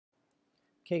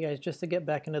Okay guys, just to get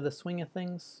back into the swing of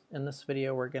things, in this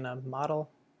video we're going to model,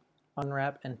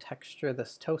 unwrap, and texture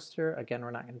this toaster. Again,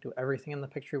 we're not going to do everything in the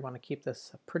picture. We want to keep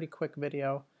this a pretty quick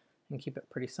video and keep it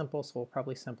pretty simple, so we'll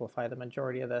probably simplify the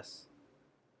majority of this.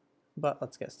 But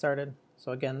let's get started.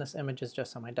 So again, this image is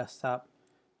just on my desktop.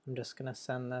 I'm just going to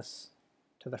send this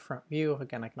to the front view.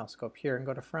 Again, I can also go up here and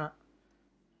go to front,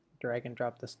 drag and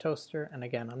drop this toaster, and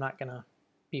again, I'm not going to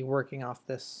be working off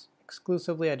this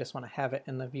exclusively. I just want to have it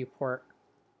in the viewport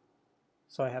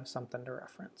so I have something to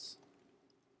reference.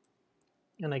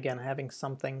 And again, having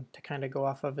something to kind of go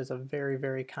off of is a very,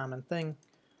 very common thing.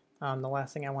 The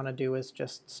last thing I want to do is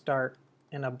just start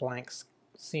in a blank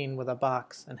scene with a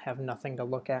box and have nothing to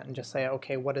look at and just say,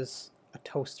 okay, what does a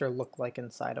toaster look like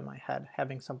inside of my head?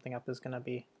 Having something up is going to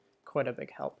be quite a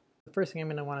big help. The first thing I'm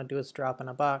going to want to do is drop in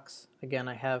a box. Again,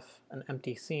 I have an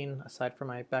empty scene aside from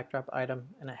my backdrop item,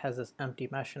 and it has this empty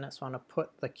mesh in it, so I want to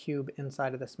put the cube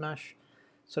inside of this mesh.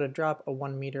 So to drop a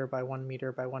 1 meter by 1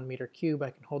 meter by 1 meter cube, I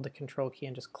can hold the control key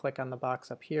and just click on the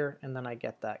box up here, and then I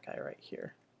get that guy right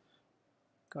here.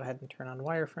 Go ahead and turn on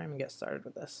wireframe and get started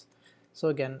with this. So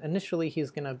again, initially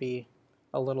he's going to be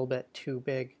a little bit too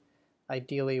big.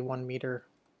 Ideally 1 meter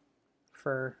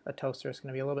for a toaster is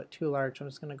going to be a little bit too large. I'm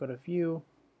just going to go to View,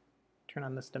 turn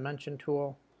on this Dimension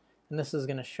tool, and this is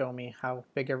going to show me how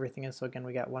big everything is. So again,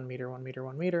 we got 1 meter, 1 meter,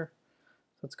 1 meter.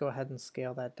 So let's go ahead and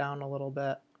scale that down a little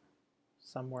bit,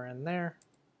 somewhere in there.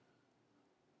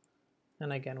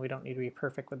 And again, we don't need to be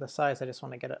perfect with the size. I just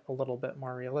want to get it a little bit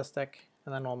more realistic,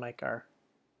 and then we'll make our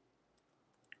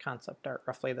concept art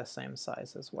roughly the same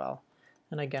size as well.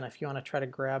 And again, if you want to try to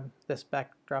grab this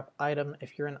backdrop item,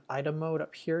 if you're in item mode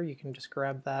up here, you can just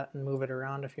grab that and move it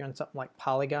around. If you're in something like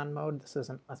polygon mode, this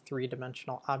isn't a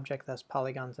three-dimensional object that has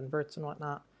polygons and verts and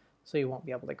whatnot, so you won't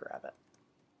be able to grab it.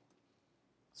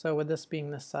 So with this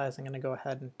being this size, I'm going to go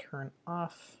ahead and turn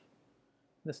off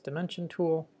this dimension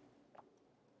tool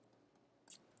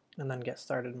and then get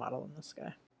started modeling this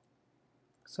guy.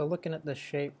 So looking at this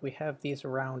shape, we have these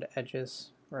round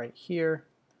edges right here.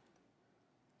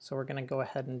 So we're going to go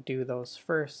ahead and do those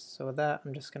first. So with that,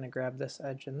 I'm just going to grab this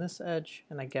edge and this edge.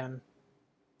 And again,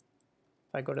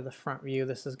 if I go to the front view,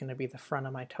 this is going to be the front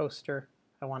of my toaster.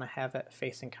 I want to have it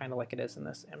facing kind of like it is in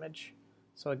this image.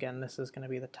 So again, this is going to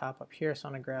be the top up here. So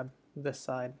I'm going to grab this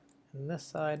side and this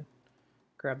side,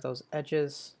 grab those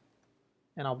edges,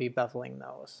 and I'll be beveling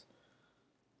those.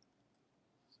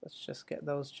 So let's just get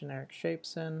those generic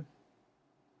shapes in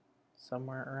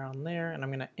somewhere around there, and I'm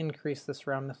going to increase this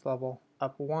roundness level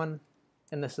up 1,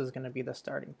 and this is going to be the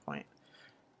starting point.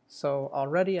 So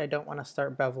already I don't want to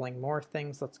start beveling more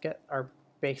things. Let's get our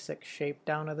basic shape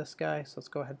down of this guy. So let's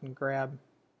go ahead and grab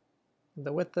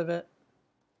the width of it,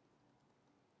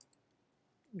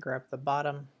 grab the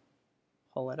bottom,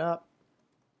 pull it up,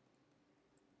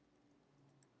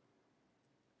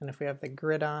 and if we have the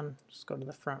grid on, just go to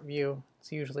the front view.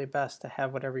 It's usually best to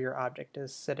have whatever your object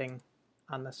is sitting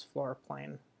on this floor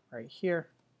plane right here.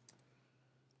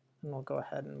 And we'll go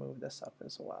ahead and move this up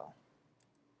as well.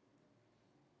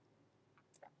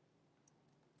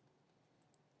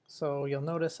 So you'll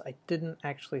notice I didn't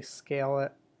actually scale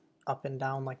it up and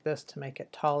down like this to make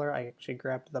it taller. I actually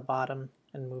grabbed the bottom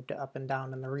and moved it up and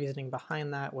down, and the reasoning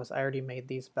behind that was I already made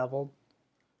these beveled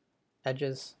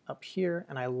edges up here,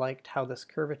 and I liked how this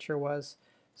curvature was.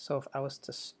 So if I was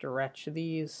to stretch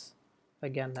these,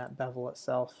 again, that bevel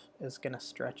itself is going to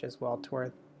stretch as well to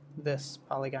where this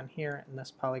polygon here and this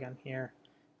polygon here,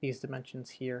 these dimensions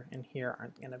here and here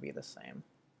aren't going to be the same.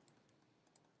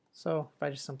 So if I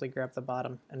just simply grab the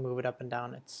bottom and move it up and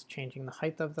down, it's changing the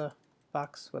height of the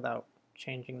box without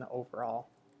changing the overall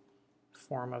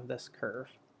form of this curve.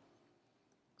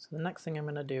 So the next thing I'm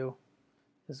going to do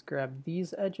is grab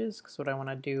these edges, because what I want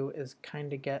to do is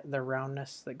kind of get the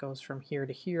roundness that goes from here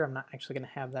to here. I'm not actually going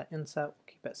to have that inset. We'll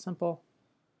keep it simple.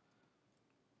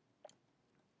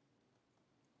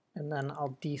 And then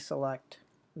I'll deselect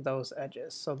those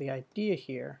edges. So the idea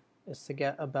here is to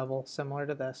get a bevel similar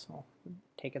to this. We'll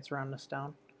take its roundness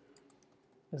down.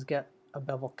 Is get a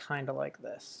bevel kind of like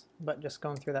this. But just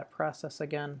going through that process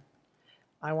again,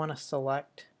 I want to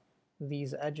select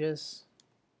these edges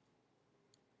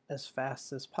as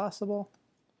fast as possible.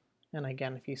 And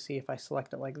again, if you see, if I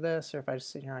select it like this, or if I just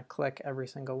sit here and click every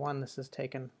single one, this is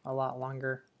taking a lot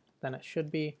longer than it should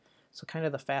be. So kind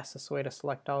of the fastest way to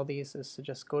select all these is to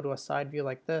just go to a side view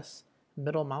like this,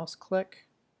 middle mouse click,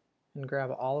 and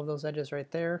grab all of those edges right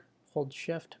there, hold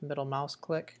shift, middle mouse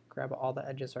click, grab all the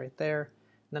edges right there,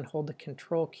 and then hold the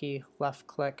control key, left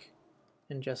click,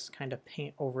 and just kind of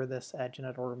paint over this edge, and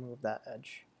it'll remove that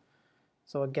edge.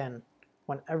 So again,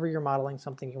 whenever you're modeling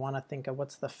something, you want to think of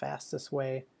what's the fastest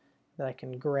way that I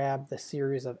can grab the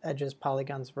series of edges,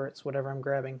 polygons, verts, whatever I'm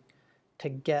grabbing, to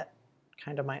get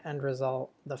kind of my end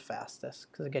result the fastest.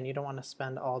 Because again, you don't want to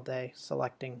spend all day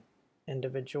selecting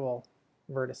individual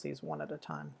vertices one at a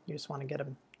time. You just want to get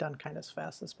them done kind of as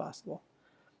fast as possible.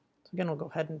 So again, we'll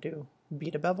go ahead and do B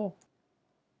to bevel.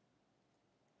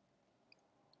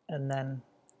 And then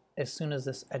as soon as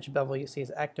this edge bevel you see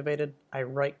is activated, I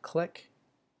right click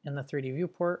in the 3D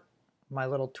viewport, my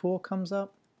little tool comes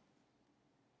up,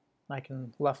 I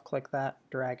can left click that,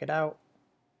 drag it out,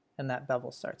 and that bevel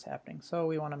starts happening. So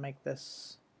we want to make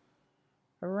this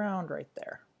around right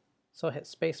there. So hit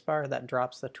spacebar, that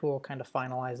drops the tool, kind of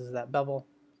finalizes that bevel.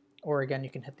 Or again, you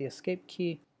can hit the escape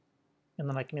key, and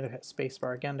then I can either hit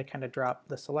spacebar again to kind of drop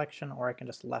the selection, or I can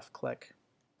just left click,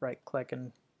 right click,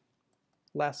 and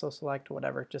lasso select,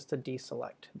 whatever, just to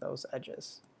deselect those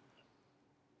edges.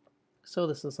 So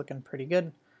this is looking pretty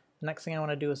good. The next thing I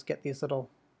want to do is get these little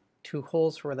 2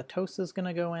 holes for where the toast is going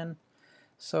to go in.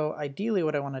 So ideally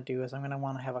what I want to do is I'm going to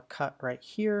want to have a cut right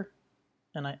here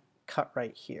and a cut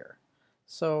right here.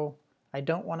 So I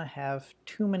don't want to have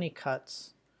too many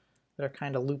cuts that are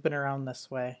kind of looping around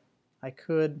this way. I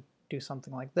could do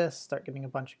something like this, start getting a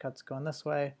bunch of cuts going this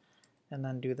way, and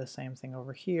then do the same thing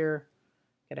over here,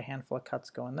 get a handful of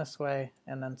cuts going this way,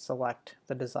 and then select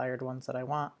the desired ones that I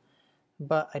want.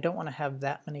 But I don't want to have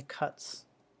that many cuts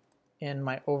in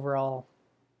my overall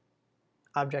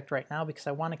object right now because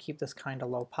I want to keep this kind of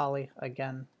low poly.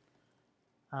 Again,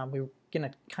 we're going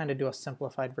to kind of do a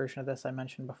simplified version of this I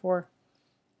mentioned before.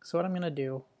 So what I'm going to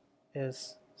do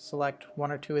is select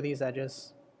 1 or 2 of these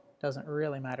edges, doesn't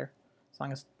really matter, as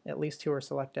long as at least 2 are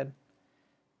selected,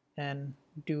 and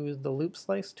do the loop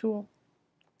slice tool.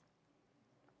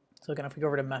 So again, if we go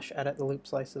over to mesh edit, the loop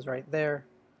slice is right there.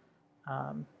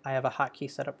 I have a hotkey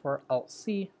set up for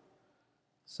Alt-C,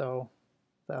 so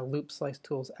the loop slice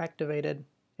tool is activated.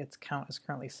 Its count is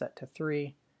currently set to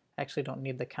 3. I actually don't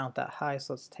need the count that high,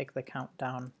 so let's take the count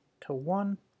down to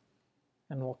 1,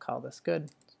 and we'll call this good.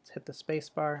 Let's hit the space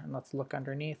bar and let's look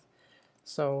underneath.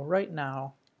 So right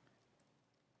now,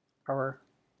 our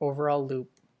overall loop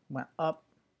went up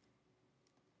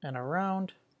and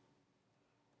around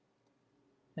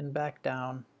and back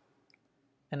down,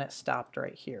 and it stopped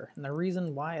right here. And the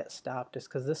reason why it stopped is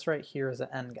because this right here is an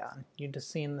n-gon. You'd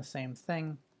just seen the same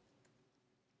thing.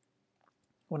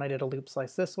 When I did a loop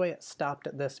slice this way, it stopped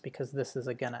at this because this is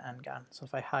again an n-gon. So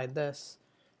if I hide this,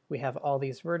 we have all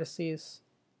these vertices,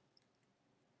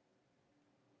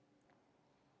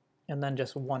 and then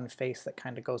just one face that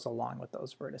kind of goes along with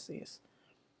those vertices.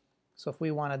 So if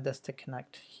we wanted this to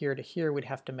connect here to here, we'd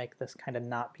have to make this kind of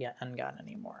not be an n-gon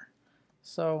anymore.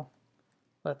 So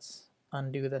let's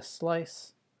undo this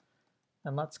slice,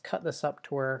 and let's cut this up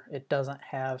to where it doesn't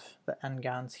have the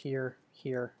n-gons here,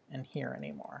 here, and here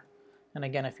anymore. And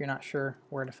again, if you're not sure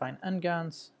where to find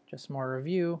n-gons, just more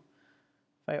review.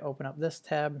 If I open up this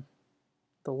tab,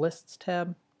 the lists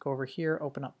tab, go over here,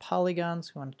 open up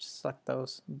polygons. We want to select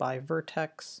those by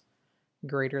vertex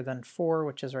greater than 4,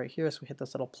 which is right here. So we hit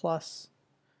this little plus,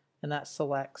 and that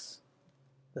selects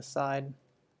the side,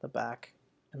 the back,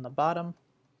 and the bottom.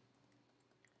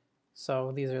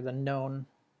 So these are the known,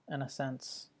 in a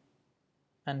sense,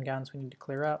 n-gons we need to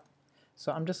clear up.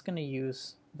 So I'm just going to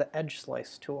use the edge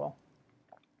slice tool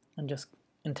and just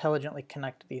intelligently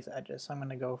connect these edges. So I'm going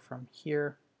to go from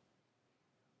here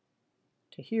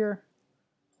to here,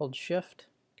 hold shift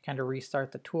to kind of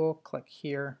restart the tool, click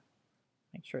here,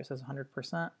 make sure it says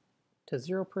 100% to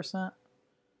 0%,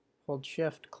 hold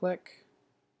shift, click,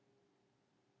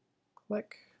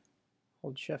 click,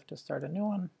 hold shift to start a new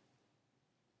one,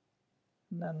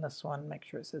 and then this one, make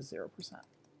sure it says 0%.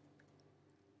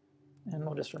 And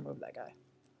we'll just remove that guy.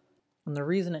 And the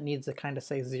reason it needs to kind of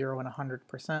say 0 and 100%,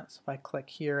 so if I click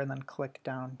here and then click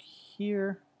down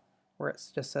here, where it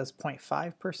just says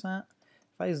 0.5%,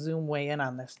 if I zoom way in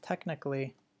on this,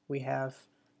 technically we have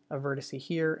a vertice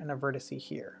here and a vertice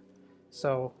here.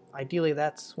 So ideally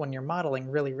that's when you're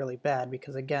modeling really, really bad,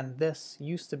 because again, this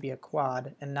used to be a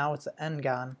quad and now it's an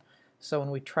n-gon. So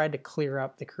when we tried to clear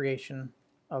up the creation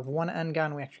of one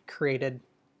n-gon, we actually created,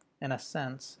 in a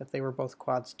sense, if they were both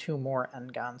quads, 2 more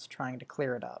n-gons trying to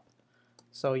clear it up.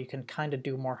 So you can kind of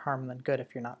do more harm than good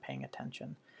if you're not paying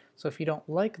attention. So if you don't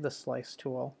like the slice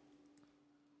tool,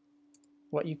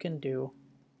 what you can do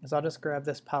is I'll just grab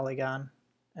this polygon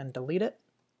and delete it.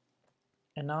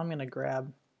 And now I'm going to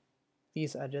grab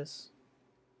these edges.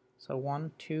 So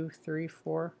 1, 2, 3,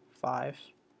 4, 5.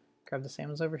 Grab the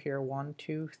same as over here, 1,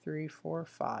 2, 3, 4,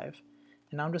 5.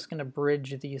 And now I'm just going to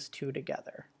bridge these 2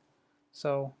 together.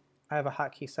 So I have a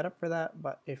hotkey set up for that,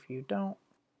 but if you don't,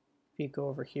 if you go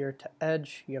over here to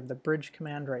edge, you have the bridge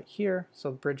command right here.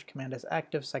 So the bridge command is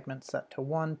active, segment set to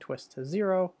 1, twist to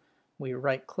 0. We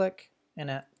right click and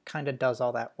it kind of does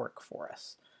all that work for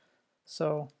us.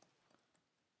 So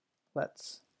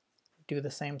let's do the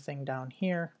same thing down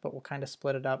here, but we'll kind of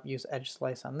split it up, use edge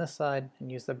slice on this side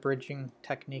and use the bridging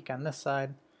technique on this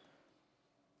side.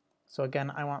 So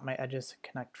again, I want my edges to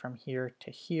connect from here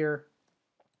to here.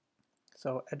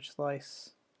 So edge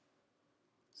slice,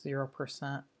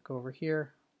 0%, go over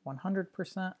here,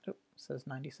 100%, it says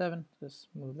 97, just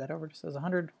move that over, it says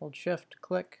 100, hold shift,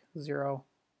 click, 0,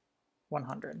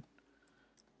 100.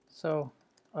 So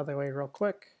other way real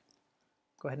quick,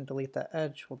 go ahead and delete that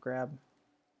edge, we'll grab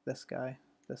this guy,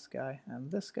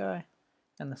 and this guy,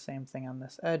 and the same thing on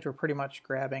this edge. We're pretty much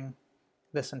grabbing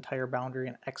this entire boundary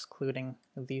and excluding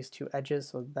these two edges,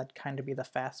 so that'd kind of be the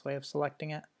fast way of selecting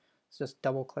it. So just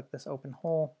double click this open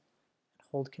hole,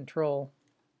 hold Control,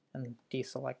 and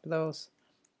deselect those.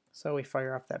 So we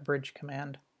fire off that bridge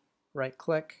command, right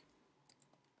click,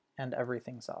 and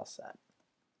everything's all set.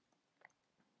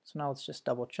 So now let's just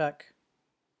double check.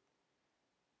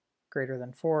 Greater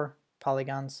than 4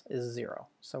 polygons is 0,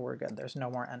 so we're good. There's no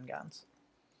more n-gons.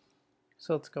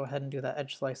 So let's go ahead and do that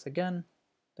edge slice again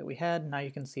that we had. Now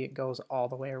you can see it goes all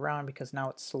the way around because now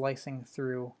it's slicing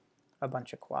through a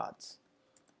bunch of quads.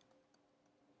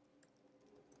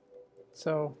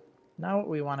 So now what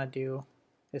we want to do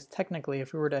is, technically,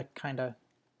 if we were to kind of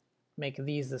make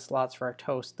these the slots for our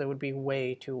toast, that would be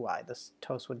way too wide. This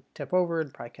toast would tip over,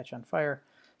 it'd probably catch on fire.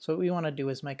 So what we want to do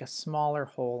is make a smaller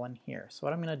hole in here. So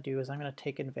what I'm going to do is I'm going to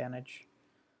take advantage,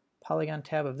 Polygon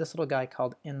tab, of this little guy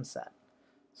called Inset.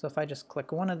 So if I just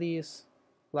click one of these,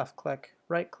 left click,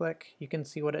 right click, you can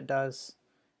see what it does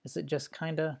is it just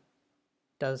kind of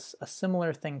does a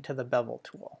similar thing to the bevel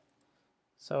tool.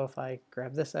 So if I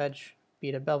grab this edge,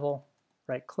 be to bevel,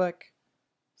 right click,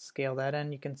 scale that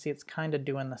in, you can see it's kind of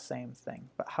doing the same thing.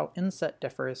 But how Inset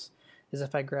differs is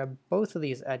if I grab both of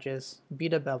these edges, be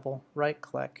to bevel, right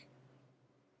click,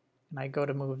 and I go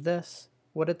to move this,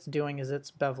 what it's doing is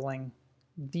it's beveling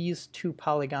these two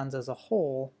polygons as a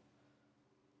whole,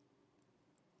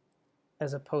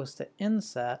 as opposed to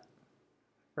Inset,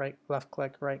 left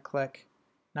click, right click.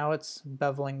 Now it's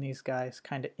beveling these guys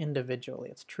kind of individually.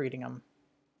 It's treating them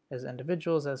as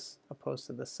individuals as opposed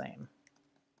to the same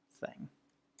thing.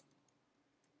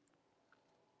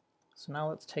 So now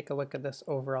let's take a look at this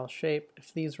overall shape.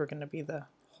 If these were going to be the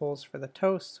holes for the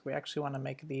toast, we actually want to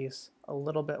make these a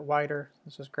little bit wider.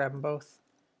 Let's just grab them both,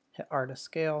 hit R to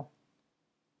scale,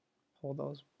 pull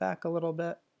those back a little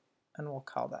bit, and we'll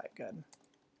call that good.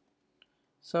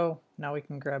 So now we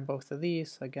can grab both of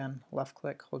these. Again, left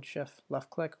click, hold shift, left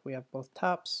click. We have both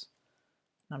tops.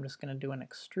 I'm just going to do an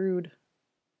extrude.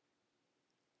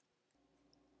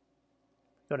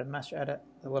 Go to mesh edit,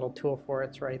 the little tool for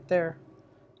it's right there.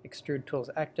 Extrude tool is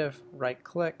active, right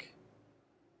click,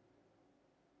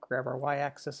 grab our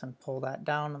y-axis and pull that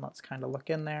down, and let's kind of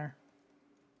look in there.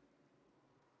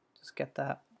 Just get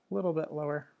that a little bit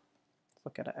lower. Let's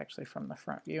look at it actually from the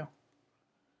front view.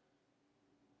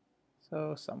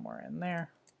 So somewhere in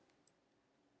there.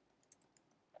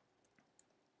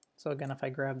 So again, if I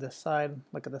grab this side,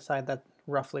 look at the side, that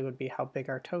roughly would be how big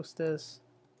our toast is,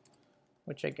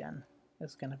 which again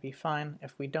is going to be fine.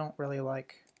 If we don't really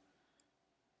like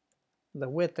the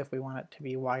width, if we want it to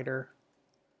be wider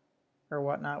or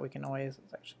whatnot, we can always,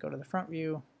 let's actually go to the front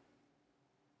view,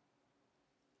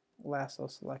 lasso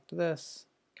select this,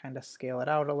 kind of scale it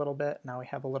out a little bit. Now we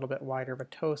have a little bit wider of a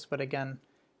toast, but again,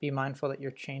 be mindful that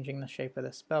you're changing the shape of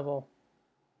this bevel.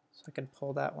 So I could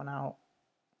pull that one out,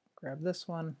 grab this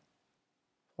one,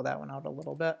 pull that one out a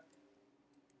little bit.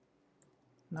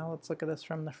 Now let's look at this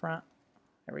from the front.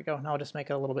 There we go. Now I'll just make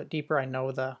it a little bit deeper. I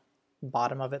know the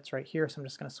bottom of it's right here, so I'm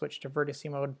just going to switch to vertice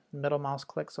mode, middle mouse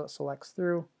click so it selects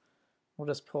through. We'll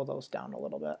just pull those down a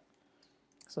little bit.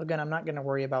 So again, I'm not going to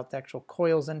worry about the actual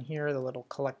coils in here, the little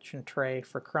collection tray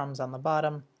for crumbs on the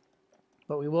bottom,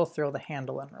 but we will throw the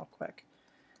handle in real quick.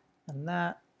 And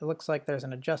that, it looks like there's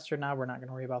an adjuster now. We're not going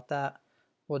to worry about that.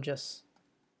 We'll just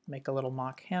make a little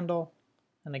mock handle,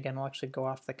 and again, we'll actually go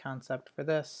off the concept for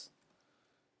this.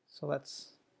 So let's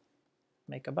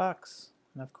make a box.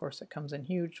 And of course it comes in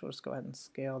huge. We'll just go ahead and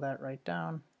scale that right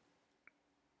down.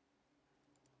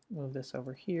 Move this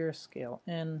over here, scale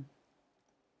in,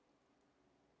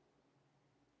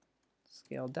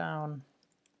 scale down,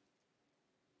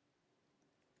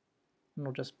 and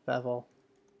we'll just bevel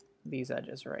these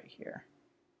edges right here.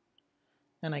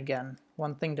 And again,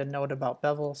 one thing to note about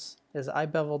bevels is I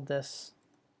beveled this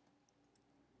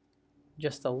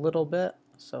just a little bit,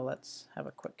 so let's have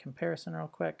a quick comparison real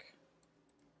quick.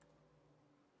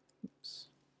 Oops.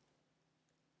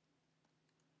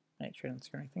 Make sure I didn't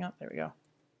screw anything up. There we go.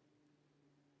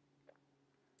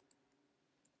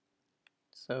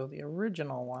 So the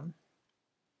original one,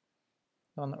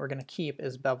 the one that we're going to keep,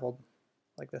 is beveled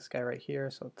like this guy right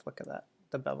here. So let's look at that,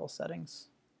 the bevel settings.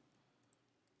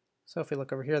 So if we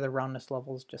look over here, the roundness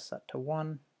level is just set to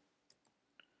 1.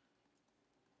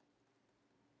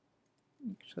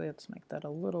 Actually, let's make that a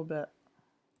little bit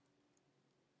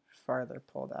farther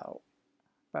pulled out,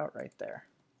 about right there.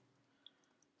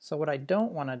 So what I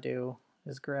don't want to do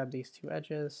is grab these two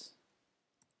edges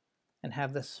and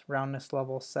have this roundness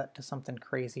level set to something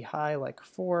crazy high like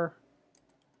 4.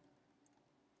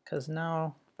 Because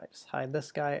now, if I just hide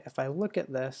this guy, if I look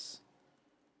at this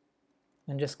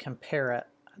and just compare it,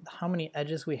 how many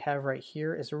edges we have right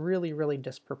here is really, really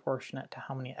disproportionate to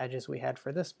how many edges we had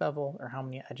for this bevel or how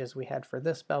many edges we had for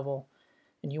this bevel.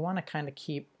 And you want to kind of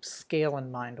keep scale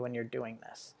in mind when you're doing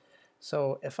this.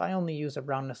 So if I only use a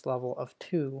roundness level of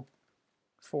 2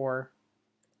 for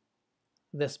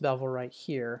this bevel right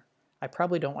here, I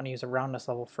probably don't want to use a roundness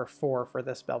level for 4 for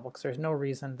this bevel, because there's no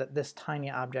reason that this tiny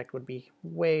object would be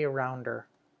way rounder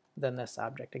than this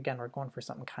object. Again, we're going for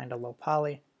something kind of low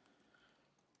poly.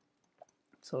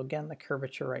 So again, the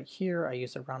curvature right here, I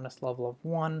use a roundness level of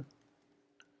 1.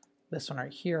 This one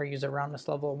right here, I use a roundness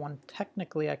level of 1.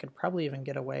 Technically, I could probably even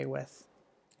get away with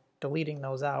deleting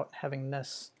those out, having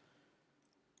this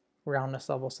roundness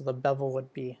level, so the bevel would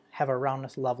have a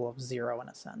roundness level of 0 in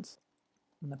a sense.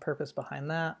 And the purpose behind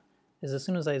that is as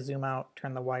soon as I zoom out,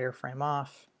 turn the wireframe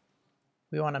off,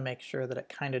 we want to make sure that it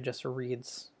kind of just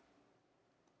reads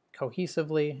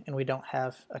cohesively and we don't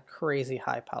have a crazy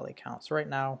high poly count. So right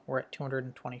now we're at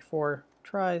 224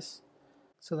 tries.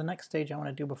 So the next stage I want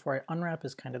to do before I unwrap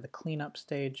is kind of the cleanup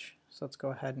stage. So let's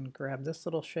go ahead and grab this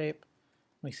little shape.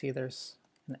 We see there's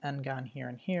an n-gon here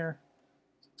and here.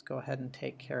 So let's go ahead and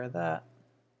take care of that.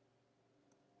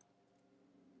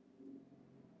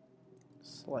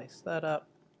 Slice that up.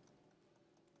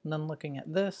 And then looking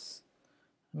at this,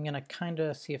 I'm going to kind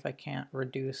of see if I can't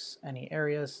reduce any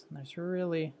areas. And there's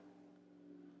really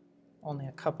only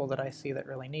a couple that I see that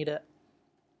really need it.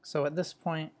 So at this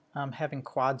point, having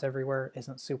quads everywhere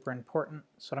isn't super important.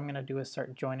 So what I'm going to do is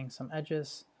start joining some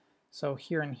edges. So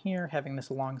here and here, having this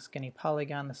long skinny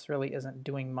polygon, this really isn't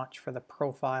doing much for the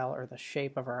profile or the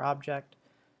shape of our object.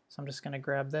 So I'm just going to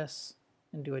grab this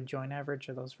and do a join average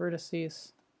of those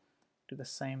vertices. Do the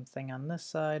same thing on this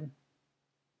side.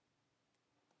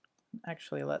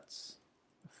 Actually,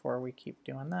 before we keep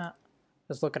doing that,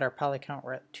 let's look at our poly count.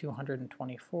 We're at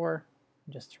 224.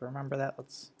 Just to remember that,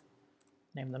 let's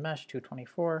name the mesh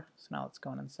 224. So now let's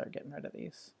go in and start getting rid of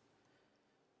these.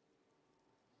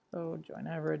 So join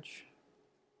average.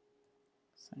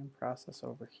 Same process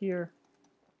over here.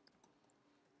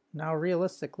 Now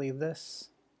realistically, this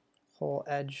whole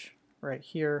edge right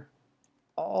here,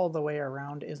 all the way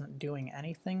around, isn't doing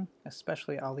anything,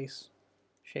 especially all these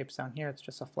shapes down here. It's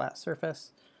just a flat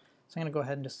surface. So I'm going to go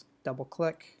ahead and just double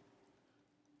click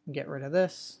and get rid of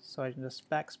this. So I can just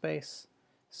backspace.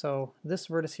 So this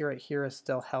vertex right here is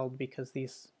still held because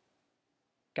these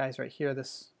guys right here,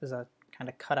 this is a kind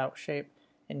of cutout shape.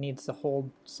 It needs to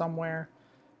hold somewhere.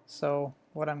 So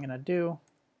what I'm going to do,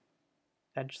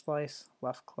 edge slice,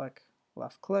 left click,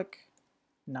 left click.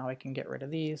 Now I can get rid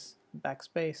of these,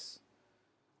 backspace.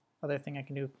 Other thing I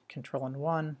can do, Control and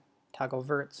 1, toggle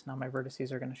verts. Now my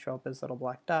vertices are going to show up as little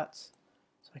black dots.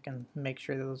 So I can make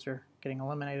sure that those are getting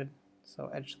eliminated. So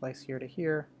edge slice here to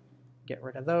here, get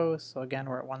rid of those. So again,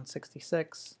 we're at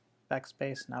 166,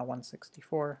 backspace, now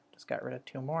 164. Just got rid of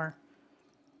 2 more.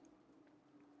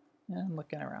 And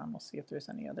looking around, we'll see if there's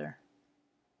any other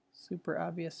super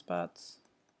obvious spots.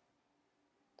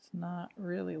 It's not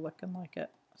really looking like it.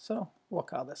 So we'll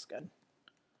call this good.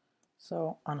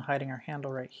 So unhiding our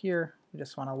handle right here, we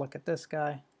just want to look at this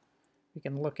guy. We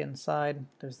can look inside.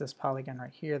 There's this polygon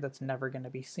right here that's never going to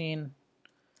be seen.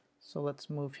 So let's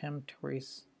move him to where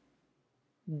he's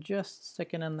just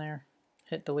sticking in there.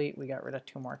 Hit delete, we got rid of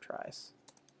 2 more tries.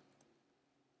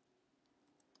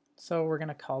 So we're going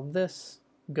to call this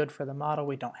good for the model.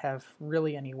 We don't have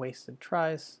really any wasted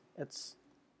tries. It's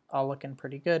all looking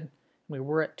pretty good. We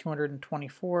were at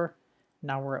 224,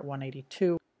 now we're at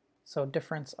 182. So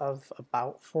difference of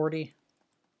about 40,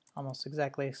 almost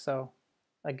exactly. So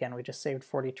again, we just saved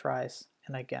 40 tries.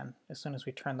 And again, as soon as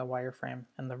we turn the wireframe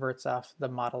and the verts off, the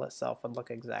model itself would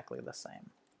look exactly the same.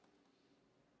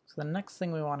 So the next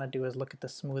thing we want to do is look at the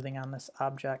smoothing on this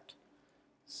object.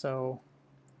 So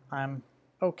I'm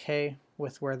okay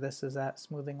with where this is at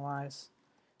smoothing wise,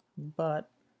 but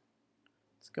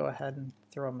let's go ahead and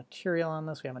throw a material on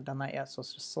this. We haven't done that yet, so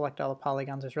let's just select all the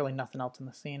polygons. There's really nothing else in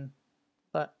the scene,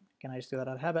 but can I just do that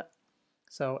out of habit?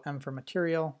 So M for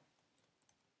material,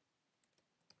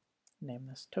 Name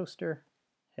this toaster,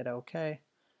 hit OK.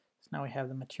 So now we have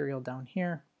the material down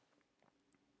here,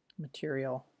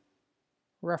 material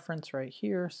reference right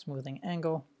here, smoothing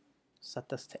angle, set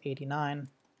this to 89.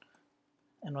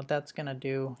 And what that's going to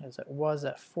do is it was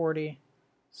at 40,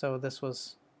 so this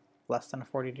was less than a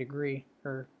 40 degree,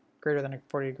 or greater than a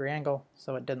 40 degree angle,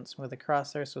 so it didn't smooth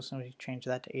across there. So as soon as you change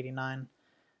that to 89,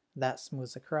 that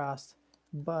smooths across.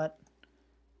 But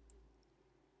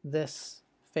this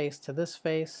face to this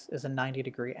face is a 90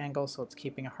 degree angle, so it's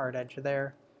keeping a hard edge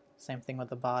there. Same thing with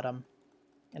the bottom.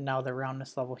 And now the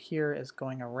roundness level here is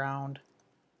going around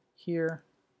here,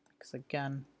 because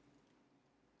again,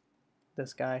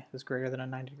 this guy is greater than a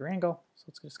 90 degree angle, so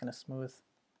it's just going to smooth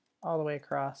all the way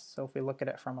across. So if we look at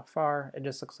it from afar, it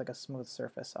just looks like a smooth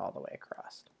surface all the way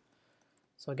across.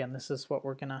 So again, this is what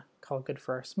we're going to call good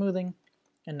for our smoothing,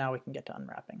 and now we can get to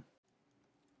unwrapping.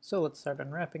 So let's start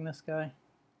unwrapping this guy.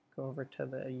 Go over to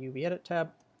the UV Edit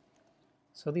tab.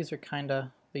 So these are kind of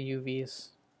the UVs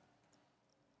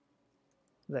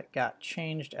that got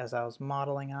changed as I was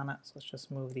modeling on it. So let's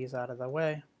just move these out of the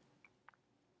way.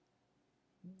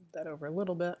 Move that over a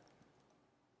little bit.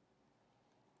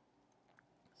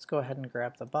 Let's go ahead and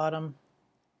grab the bottom,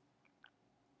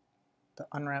 the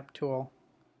unwrap tool,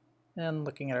 and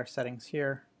looking at our settings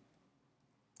here,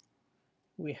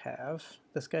 we have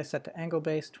this guy set to angle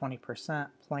base 20%,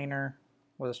 planar,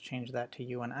 we'll just change that to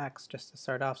U and X just to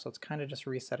start off, so it's kind of just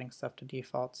resetting stuff to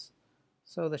defaults.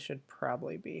 So this should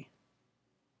probably be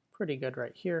pretty good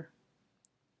right here.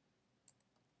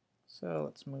 So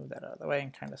let's move that out of the way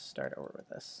and kind of start over with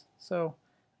this. So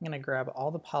I'm going to grab all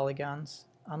the polygons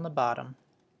on the bottom,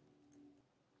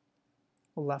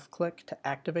 left click to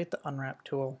activate the unwrap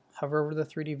tool, hover over the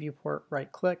 3D viewport,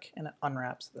 right click, and it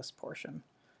unwraps this portion.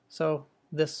 So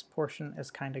this portion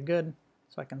is kind of good,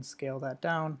 so I can scale that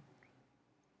down,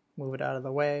 move it out of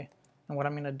the way, and what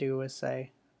I'm going to do is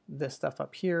say this stuff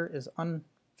up here is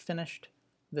unfinished,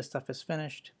 this stuff is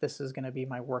finished, this is going to be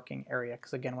my working area,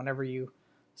 because again, whenever you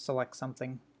select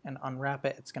something and unwrap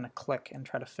it, it's going to click and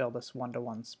try to fill this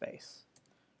one-to-one space.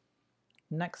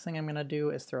 Next thing I'm going to do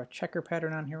is throw a checker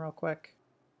pattern on here real quick.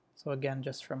 So again,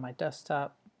 just from my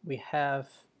desktop, we have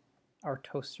our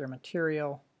toaster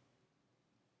material.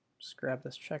 Just grab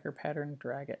this checker pattern,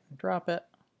 drag it and drop it.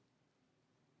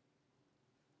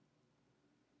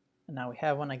 And now we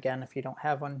have one. Again, if you don't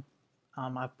have one,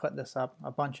 I've put this up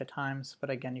a bunch of times, but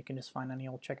again, you can just find any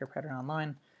old checker pattern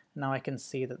online. And now I can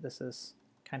see that this is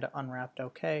kind of unwrapped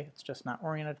okay. It's just not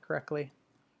oriented correctly.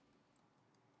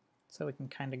 So we can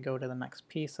kind of go to the next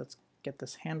piece. Let's get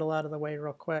this handle out of the way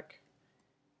real quick.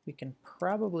 We can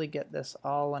probably get this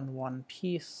all in one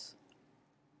piece.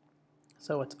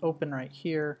 So it's open right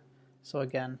here. So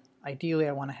again, ideally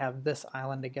I want to have this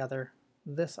island together,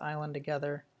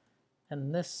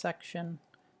 and this section.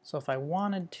 So if I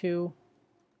wanted to,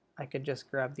 I could just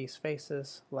grab these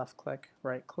faces, left click,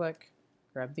 right click,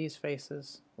 grab these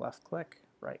faces, left click,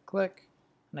 right click,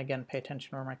 and again, pay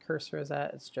attention where my cursor is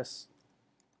at. It's just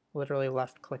literally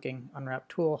left clicking unwrap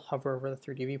tool, hover over the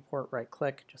 3D viewport, right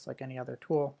click, just like any other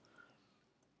tool.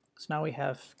 So now we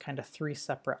have kind of 3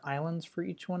 separate islands for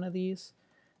each one of these,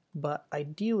 but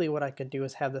ideally what I could do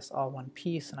is have this all one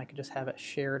piece, and I could just have it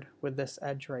shared with this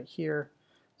edge right here.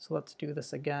 So let's do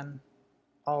this again.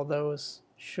 All those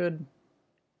should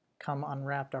come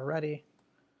unwrapped already.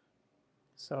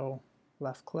 So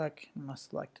left click, I'm going to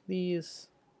select these,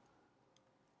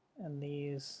 and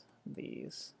these,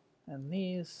 and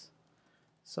these.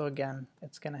 So again,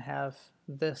 it's going to have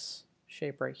this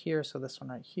shape right here, so this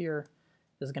one right here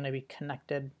is going to be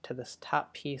connected to this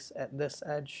top piece at this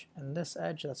edge and this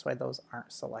edge. That's why those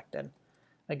aren't selected.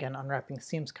 Again, unwrapping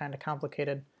seems kind of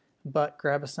complicated, but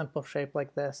grab a simple shape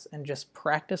like this and just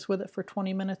practice with it for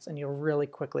 20 minutes and you'll really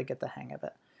quickly get the hang of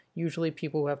it. Usually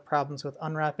people who have problems with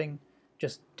unwrapping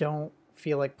just don't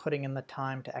feel like putting in the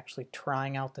time to actually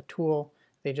trying out the tool.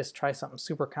 They just try something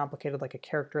super complicated like a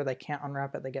character, they can't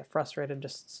unwrap it, they get frustrated.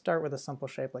 Just start with a simple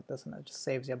shape like this and it just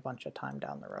saves you a bunch of time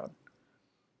down the road.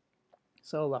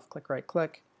 So left click, right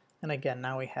click, and again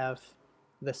now we have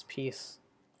this piece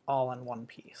all in one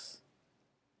piece.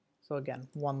 So again,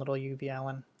 one little UV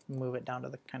island, move it down to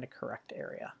the kind of correct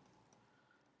area.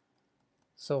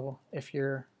 So if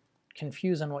you're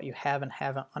confused on what you have and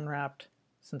haven't unwrapped,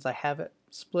 since I have it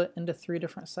split into 3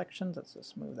 different sections, let's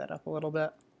just move that up a little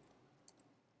bit.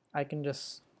 I can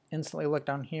just instantly look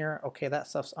down here, okay, that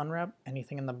stuff's unwrapped,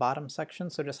 anything in the bottom section,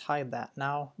 so just hide that.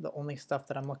 Now the only stuff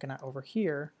that I'm looking at over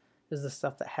here is the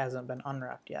stuff that hasn't been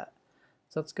unwrapped yet.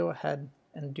 So let's go ahead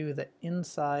and do the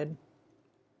inside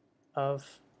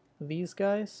of these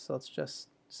guys. So let's just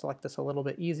select this a little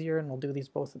bit easier and we'll do these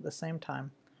both at the same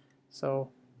time. So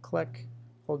click,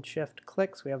 hold shift,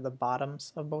 click, so we have the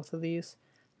bottoms of both of these.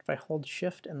 If I hold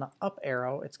shift and the up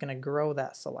arrow, it's going to grow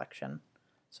that selection.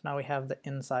 So now we have the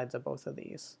insides of both of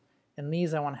these. And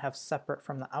these I want to have separate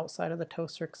from the outside of the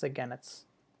toaster because again it's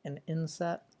an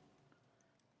inset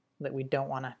that we don't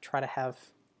want to try to have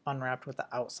unwrapped with the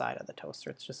outside of the toaster.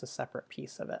 It's just a separate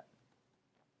piece of it.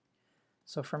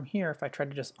 So from here, if I try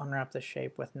to just unwrap the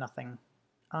shape with nothing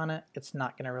on it, it's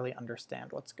not going to really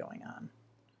understand what's going on.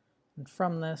 And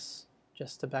from this,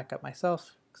 just to back up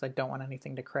myself, because I don't want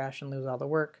anything to crash and lose all the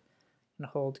work, I'm going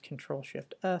to hold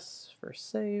Control-Shift-S for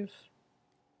save.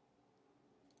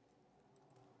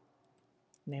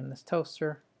 Name this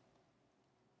toaster,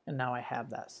 and now I have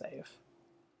that save.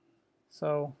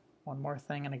 So one more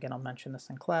thing, and again I'll mention this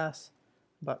in class,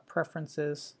 but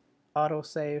preferences,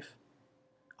 autosave.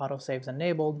 Autosave's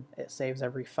enabled, it saves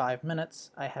every 5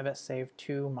 minutes. I have it saved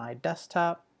to my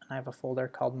desktop, and I have a folder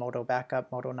called Moto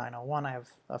Backup, Moto 901. I have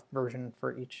a version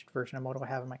for each version of Moto I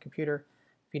have on my computer.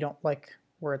 If you don't like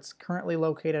where it's currently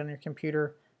located on your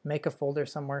computer, make a folder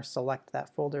somewhere, select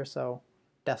that folder, so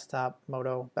desktop,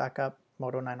 Moto Backup,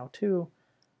 Moto 902.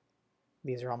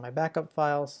 These are all my backup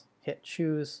files. Hit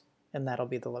choose, and that'll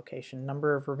be the location.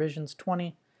 Number of revisions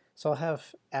 20. So I'll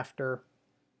have, after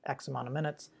X amount of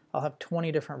minutes, I'll have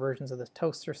 20 different versions of this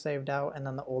toaster saved out, and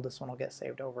then the oldest one will get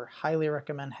saved over. Highly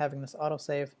recommend having this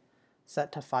autosave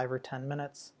set to 5 or 10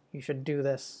 minutes. You should do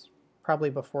this probably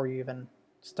before you even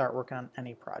start working on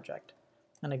any project.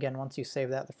 And again, once you save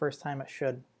that the first time, it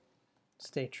should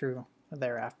stay true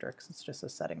thereafter because it's just a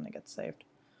setting that gets saved.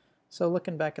 So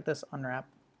looking back at this unwrap,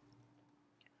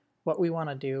 what we want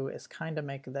to do is kind of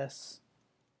make this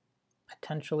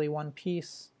potentially one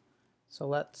piece. So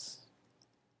let's,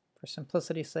 for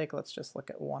simplicity's sake, let's just look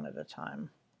at one at a time.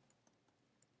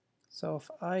 So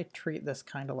if I treat this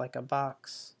kind of like a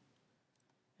box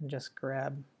and just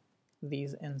grab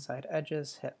these inside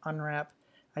edges, hit unwrap,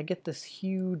 I get this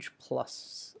huge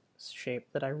plus shape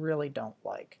that I really don't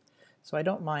like. So I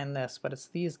don't mind this, but it's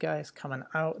these guys coming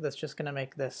out that's just going to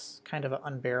make this kind of an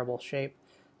unbearable shape.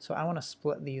 So I want to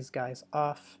split these guys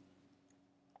off.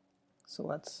 So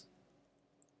let's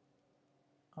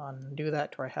undo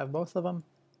that to where I have both of them.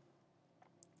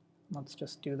 Let's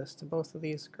just do this to both of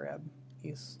these. Grab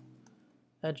these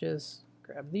edges,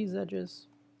 grab these edges,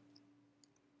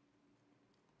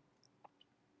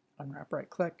 unwrap, right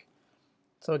click.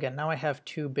 So again, now I have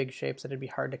two big shapes that it'd be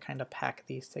hard to kind of pack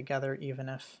these together even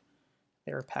if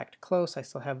they were packed close. I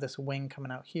still have this wing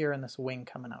coming out here and this wing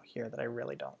coming out here that I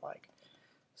really don't like.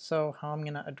 So how I'm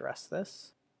going to address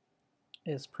this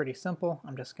is pretty simple.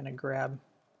 I'm just going to grab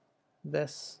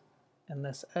this and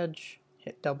this edge,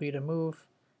 hit W to move.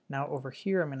 Now over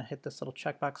here I'm going to hit this little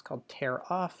checkbox called tear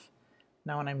off.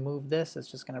 Now when I move this,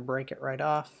 it's just going to break it right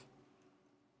off.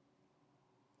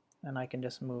 And I can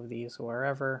just move these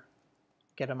wherever,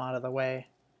 get them out of the way.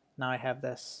 Now I have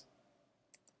this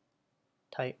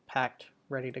tight, packed,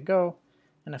 ready to go.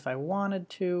 And if I wanted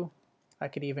to, I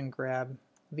could even grab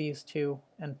these two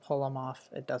and pull them off.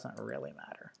 It doesn't really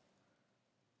matter.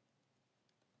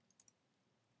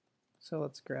 So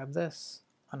let's grab this,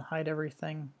 unhide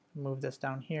everything, move this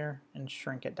down here, and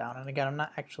shrink it down. And again, I'm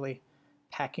not actually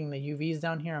packing the UVs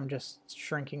down here, I'm just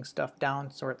shrinking stuff down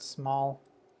so it's small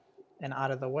and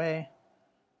out of the way,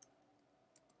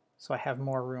 so I have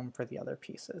more room for the other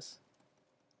pieces.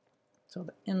 So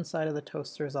the inside of the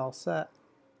toaster is all set.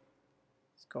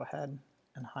 Let's go ahead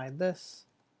and hide this.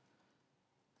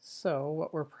 So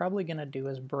what we're probably going to do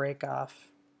is break off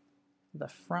the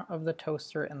front of the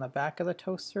toaster and the back of the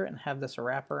toaster and have this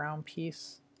wraparound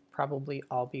piece probably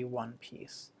all be one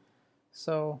piece.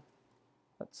 So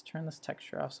let's turn this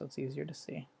texture off so it's easier to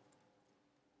see.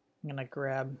 I'm going to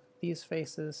grab these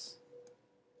faces,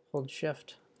 hold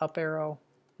shift, up arrow,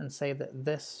 and say that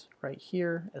this right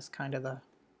here is kind of the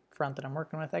front that I'm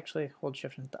working with. Actually, hold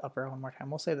shift and up arrow one more time.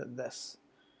 We'll say that this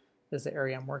is the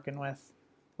area I'm working with.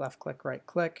 Left click, right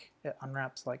click, it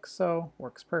unwraps like so,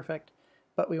 works perfect.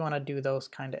 But we want to do those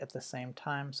kind of at the same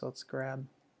time, so let's grab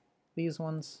these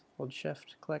ones, hold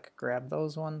shift, click, grab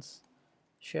those ones,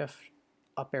 shift,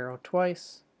 up arrow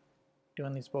twice,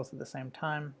 doing these both at the same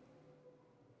time,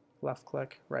 left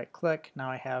click, right click. Now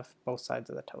I have both sides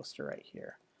of the toaster right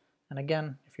here. And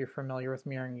again, if you're familiar with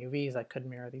mirroring UVs, I could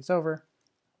mirror these over,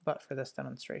 but for this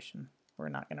demonstration, we're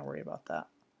not going to worry about that.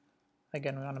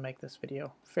 Again, we want to make this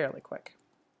video fairly quick.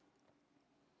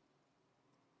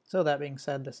 So that being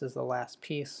said, this is the last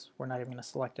piece. We're not even going to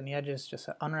select any edges, just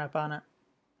hit unwrap on it.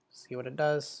 See what it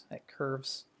does. It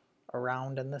curves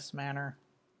around in this manner,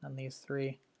 and these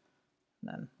three.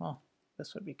 And then, well,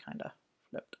 this would be kind of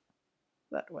flipped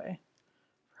that way,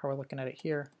 how we're looking at it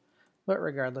here. But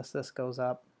regardless, this goes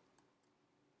up,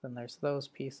 then there's those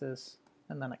pieces,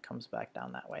 and then it comes back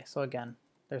down that way. So again,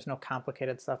 there's no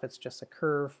complicated stuff, it's just a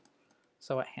curve,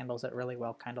 so it handles it really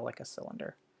well, kind of like a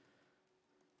cylinder.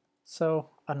 So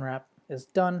unwrap is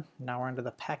done. Now we're into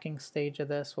the packing stage of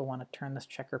this. We'll want to turn this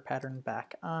checker pattern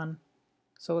back on.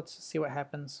 So let's see what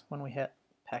happens when we hit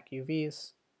pack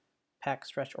UVs, pack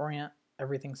stretch orient,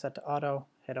 everything set to auto,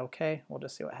 hit OK. We'll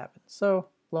just see what happens. So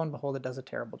lo and behold, it does a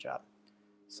terrible job.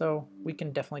 So we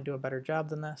can definitely do a better job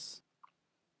than this.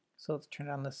 So let's turn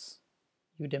on this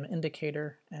UDIM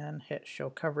indicator and hit show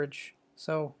coverage.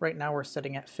 So right now we're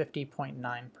sitting at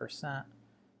 50.9%.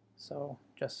 So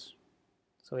just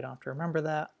so we don't have to remember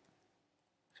that,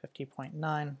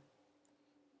 50.9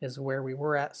 is where we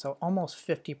were at. So almost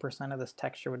 50% of this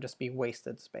texture would just be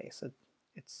wasted space.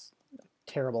 It's a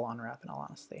terrible unwrap in all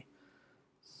honesty.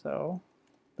 So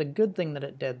the good thing that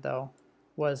it did though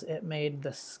was it made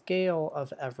the scale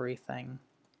of everything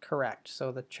correct.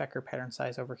 So the checker pattern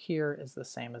size over here is the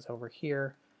same as over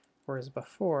here, whereas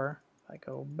before, if I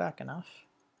go back enough,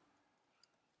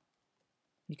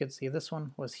 you can see this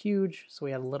one was huge, so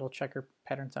we had little checker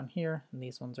patterns on here, and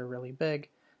these ones are really big,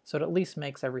 so it at least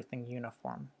makes everything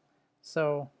uniform.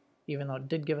 So even though it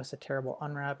did give us a terrible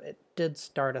unwrap, it did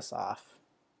start us off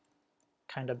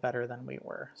kind of better than we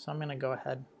were. So I'm going to go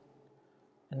ahead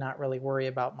and not really worry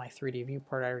about my 3D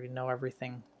viewport. I already know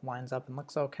everything lines up and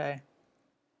looks okay.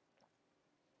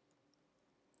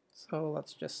 So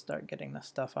let's just start getting this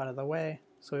stuff out of the way.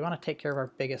 So we want to take care of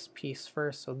our biggest piece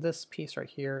first. So this piece right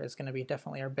here is going to be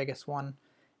definitely our biggest one.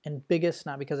 And biggest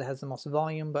not because it has the most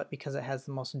volume, but because it has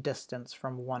the most distance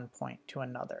from one point to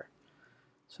another.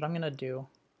 So what I'm going to do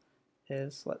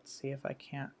is, let's see if I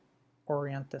can't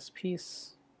orient this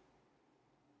piece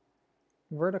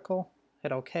vertical.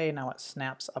 Hit OK, now it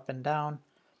snaps up and down.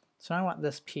 So now I want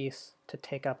this piece to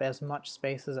take up as much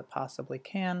space as it possibly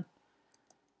can.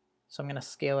 So I'm going to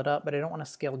scale it up, but I don't want to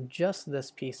scale just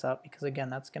this piece up because again,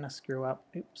 that's going to screw up,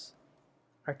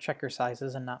 our checker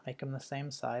sizes and not make them the same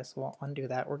size. So we'll undo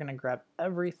that. We're going to grab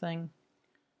everything,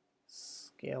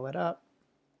 scale it up,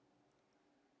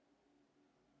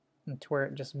 and to where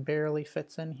it just barely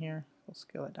fits in here. We'll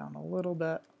scale it down a little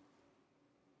bit.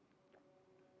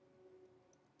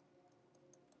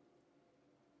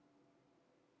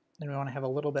 Then we want to have a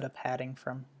little bit of padding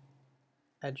from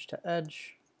edge to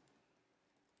edge.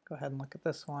 Go ahead and look at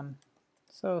this one.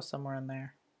 So somewhere in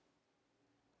there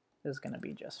is going to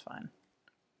be just fine.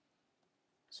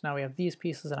 So now we have these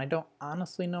pieces, and I don't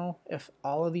honestly know if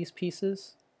all of these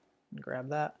pieces, grab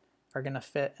that, are going to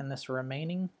fit in this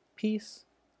remaining piece,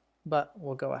 but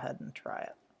we'll go ahead and try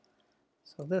it.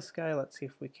 So this guy, let's see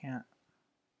if we can't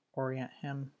orient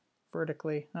him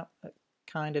vertically. Nope, it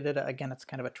kind of did it. Again, it's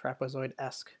kind of a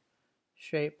trapezoid-esque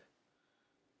shape.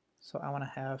 So I want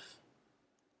to have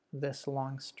this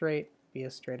long straight be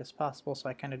as straight as possible, so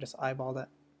I kind of just eyeballed it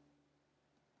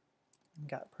and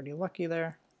got pretty lucky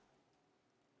there.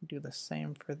 Do the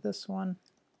same for this one.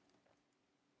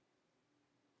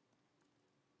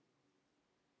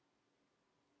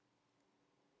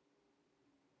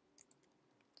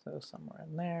 So somewhere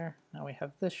in there. Now we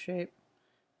have this shape,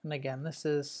 and again this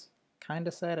is kind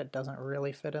of set, it doesn't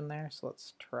really fit in there, so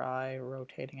let's try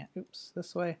rotating it,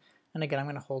 this way. And again I'm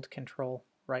going to hold Control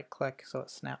right click so it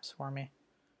snaps for me.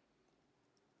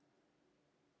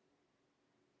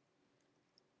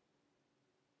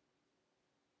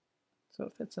 So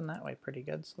it fits in that way pretty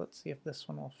good. So let's see if this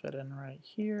one will fit in right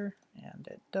here, and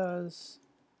it does.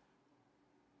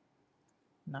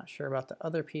 Not sure about the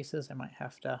other pieces. I might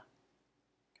have to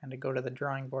kind of go to the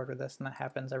drawing board with this, and that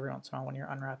happens every once in a while when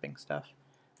you're unwrapping stuff.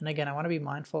 And again, I want to be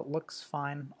mindful, it looks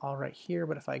fine all right here,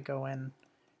 but if I go in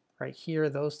right here,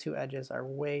 those two edges are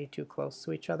way too close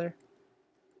to each other.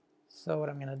 So what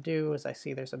I'm going to do is I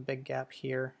see there's a big gap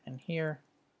here and here,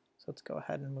 so let's go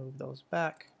ahead and move those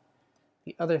back.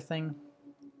 The other thing,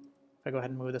 if I go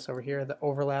ahead and move this over here, the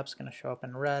overlap's going to show up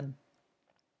in red.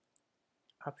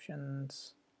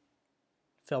 Options,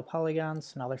 fill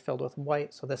polygons, now they're filled with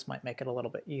white, so this might make it a little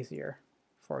bit easier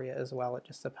for you as well. It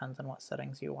just depends on what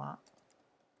settings you want.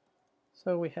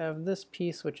 So we have this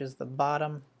piece, which is the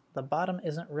bottom. The bottom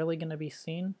isn't really going to be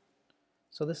seen,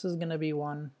 so this is going to be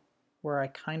one where I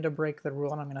kind of break the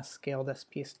rule, and I'm going to scale this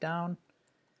piece down.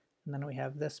 And then we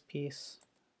have this piece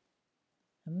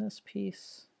and this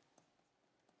piece.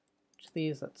 Which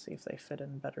these, let's see if they fit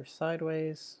in better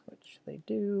sideways, which they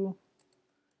do.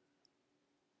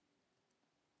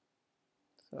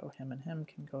 So him and him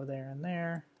can go there and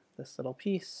there. This little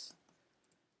piece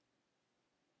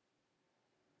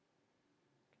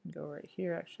can go right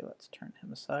here. Actually, let's turn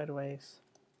him sideways.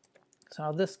 So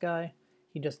now this guy,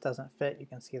 he just doesn't fit. You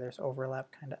can see there's overlap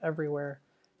kind of everywhere.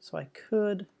 So I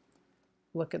could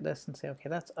look at this and say, okay,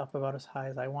 that's up about as high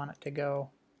as I want it to go.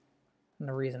 And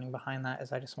the reasoning behind that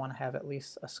is I just want to have at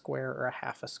least a square or a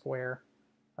half a square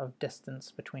of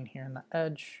distance between here and the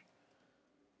edge.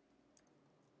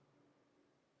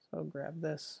 So grab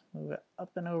this, move it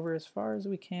up and over as far as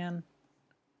we can.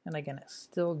 And again, it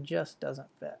still just doesn't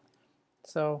fit.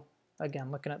 So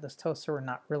again, looking at this toaster, we're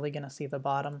not really going to see the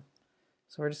bottom.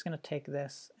 So we're just going to take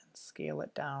this and scale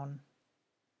it down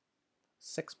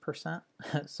 6%.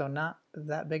 So not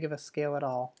that big of a scale at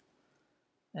all.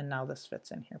 And now this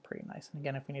fits in here pretty nice. And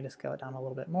again, if we need to scale it down a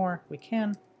little bit more, we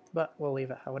can, but we'll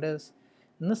leave it how it is.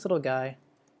 And this little guy,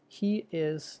 he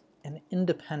is an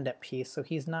independent piece, so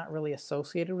he's not really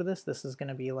associated with this. This is going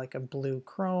to be like a blue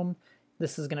chrome.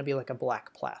 This is going to be like a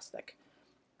black plastic.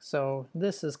 So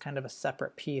this is kind of a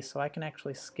separate piece, so I can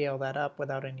actually scale that up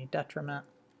without any detriment.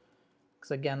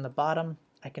 Because again, the bottom,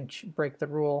 I can break the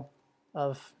rule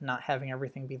of not having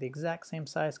everything be the exact same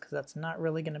size, because that's not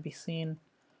really going to be seen.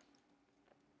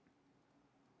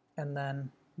 And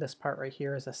then this part right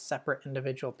here is a separate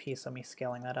individual piece, so me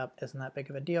scaling that up isn't that big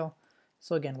of a deal.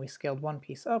 So again, we scaled one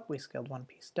piece up, we scaled one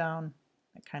piece down.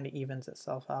 It kind of evens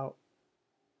itself out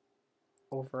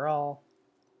overall.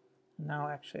 Now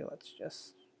actually let's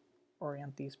just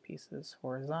orient these pieces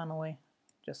horizontally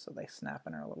just so they snap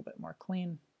and are a little bit more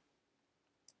clean.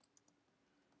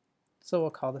 So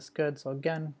we'll call this good. So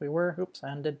again, we were, oops, I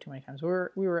undid too many times. We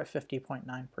were at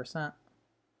 50.9%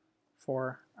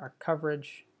 for our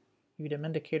coverage. UDIM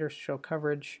indicators show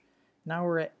coverage. Now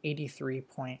we're at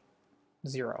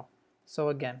 83.0. So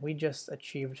again, we just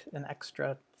achieved an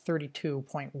extra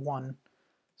 32.1.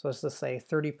 So as to say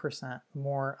 30%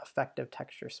 more effective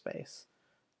texture space.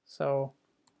 So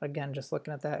again, just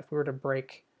looking at that, if we were to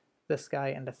break this guy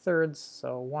into thirds,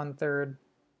 so 1/3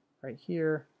 right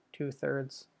here,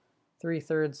 2/3,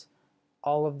 3/3,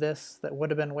 all of this that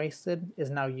would have been wasted is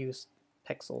now used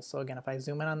pixels. So again, if I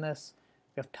zoom in on this,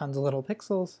 we have tons of little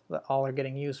pixels that all are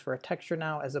getting used for a texture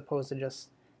now, as opposed to just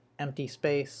empty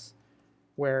space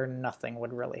where nothing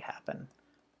would really happen.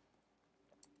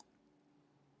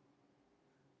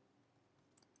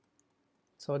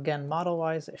 So again,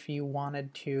 model-wise, if you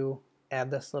wanted to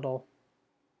add this little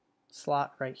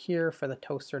slot right here for the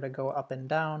toaster to go up and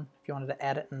down, if you wanted to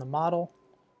add it in the model,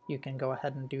 you can go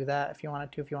ahead and do that if you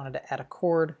wanted to. If you wanted to add a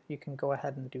cord, you can go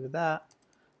ahead and do that.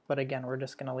 But again, we're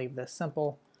just going to leave this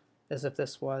simple, as if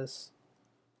this was,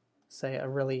 say, a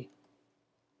really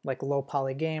like low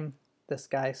poly game. This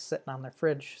guy's sitting on their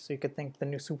fridge, so you could think the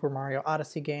new Super Mario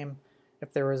Odyssey game,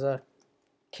 if there was a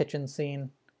kitchen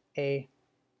scene, a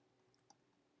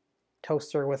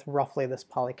toaster with roughly this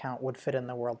poly count would fit in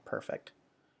the world perfect.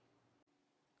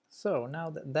 So now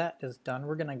that that is done,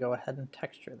 we're going to go ahead and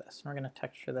texture this. And we're going to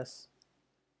texture this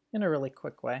in a really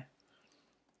quick way.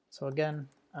 So again,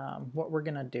 what we're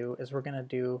going to do is we're going to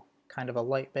do kind of a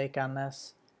light bake on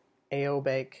this, AO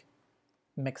bake,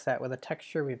 mix that with a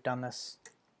texture. We've done this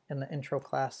in the intro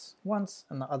class once,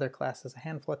 and the other classes a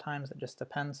handful of times, it just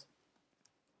depends.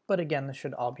 But again, this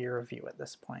should all be a review at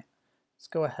this point. Let's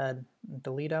go ahead and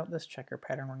delete out this checker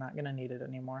pattern. We're not going to need it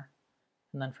anymore.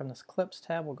 And then from this clips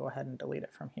tab, we'll go ahead and delete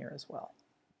it from here as well.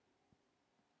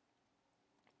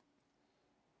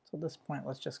 So at this point,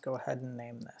 let's just go ahead and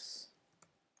name this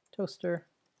toaster,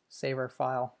 save our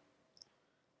file,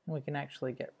 and we can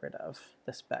actually get rid of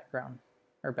this background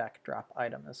or backdrop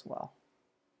item as well.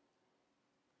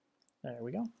 There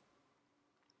we go.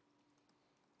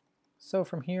 So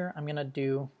from here, I'm going to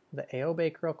do the AO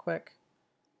bake real quick.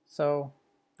 So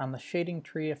on the shading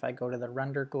tree, if I go to the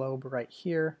render globe right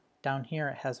here, down here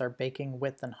it has our baking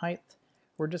width and height.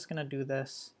 We're just going to do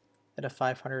this at a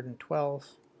 512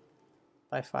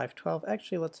 by 512.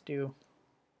 Actually, let's do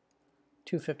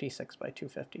 256 by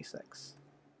 256.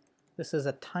 This is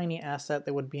a tiny asset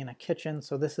that would be in a kitchen,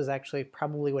 so this is actually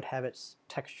probably would have its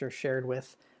texture shared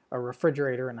with a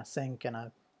refrigerator and a sink and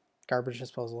a garbage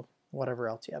disposal, whatever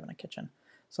else you have in a kitchen.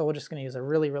 So we're just going to use a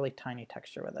really, really tiny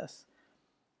texture with this.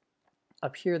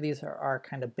 Up here, these are our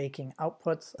kind of baking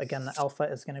outputs. Again, the alpha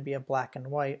is going to be a black and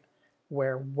white,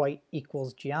 where white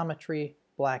equals geometry,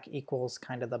 black equals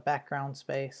kind of the background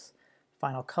space.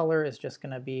 Final color is just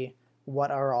going to be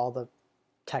what are all the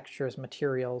textures,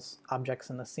 materials,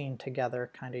 objects in the scene together,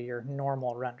 kind of your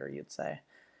normal render, you'd say.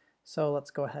 So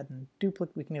let's go ahead and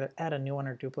duplicate. We can either add a new one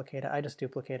or duplicate it. I just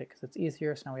duplicate it because it's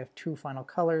easier. So now we have two final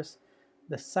colors.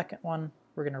 The second one,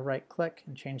 we're going to right click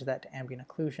and change that to ambient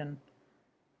occlusion.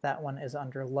 That one is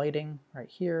under lighting right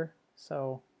here.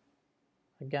 So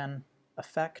again,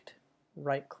 effect,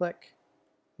 right click,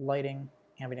 lighting,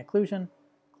 ambient occlusion,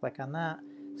 click on that.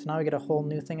 So now we get a whole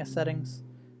new thing of settings.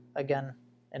 Again,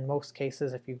 In most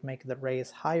cases, if you make the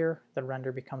rays higher, the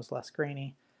render becomes less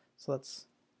grainy. So let's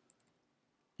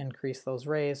increase those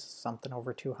rays. Something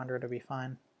over 200 would be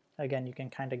fine. Again, you can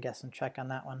kind of guess and check on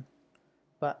that one,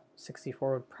 but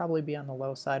 64 would probably be on the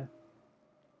low side.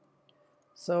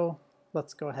 So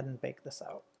let's go ahead and bake this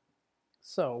out.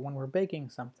 So when we're baking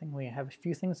something, we have a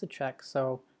few things to check.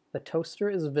 So the toaster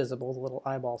is visible, the little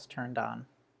eyeballs turned on.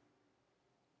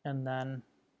 And then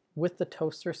with the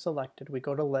toaster selected, we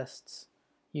go to lists,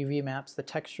 UV maps, the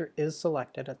texture is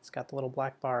selected, it's got the little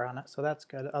black bar on it, so that's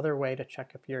good. The other way to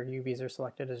check if your UVs are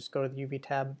selected is just go to the UV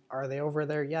tab. Are they over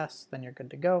there? Yes, then you're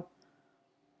good to go.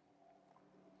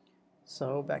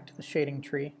 So back to the shading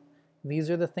tree. These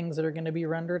are the things that are going to be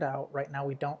rendered out. Right now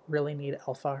we don't really need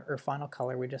alpha or final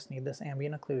color, we just need this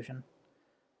ambient occlusion.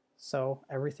 So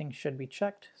everything should be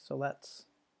checked, so let's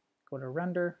go to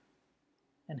render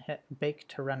and hit bake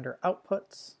to render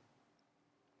outputs.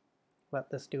 Let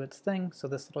this do its thing. So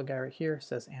this little guy right here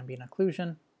says ambient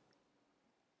occlusion.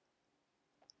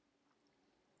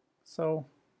 So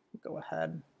we'll go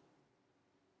ahead.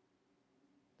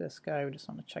 This guy, we just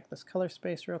want to check this color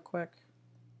space real quick.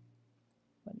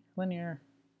 Linear.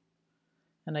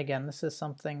 And again, this is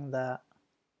something that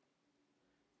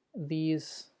the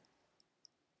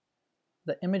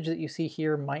image that you see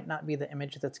here might not be the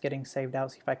image that's getting saved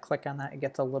out. So if I click on that, it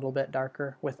gets a little bit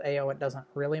darker. With AO, it doesn't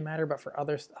really matter, but for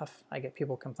other stuff, I get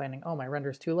people complaining, oh, my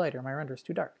render's too light or my render's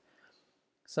too dark.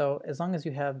 So as long as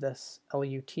you have this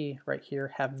LUT right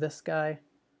here, have this guy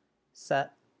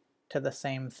set to the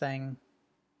same thing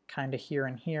kind of here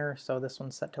and here. So this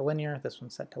one's set to linear, this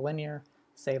one's set to linear.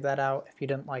 Save that out. If you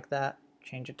didn't like that,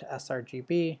 change it to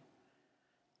sRGB.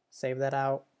 Save that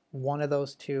out. One of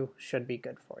those two should be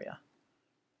good for you.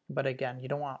 But again, you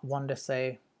don't want one to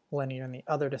say linear and the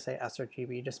other to say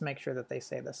sRGB. Just make sure that they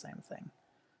say the same thing.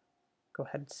 Go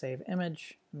ahead and save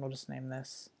image, and we'll just name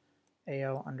this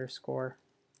AO_toaster.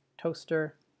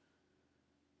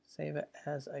 Save it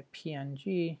as a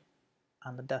PNG.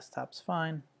 On the desktop's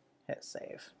fine. Hit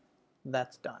save.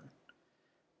 That's done.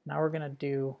 Now we're going to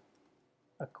do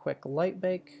a quick light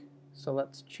bake. So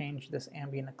let's change this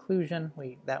ambient occlusion.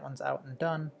 That one's out and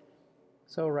done.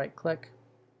 So right click.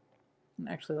 And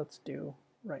actually let's do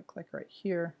right click right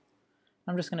here.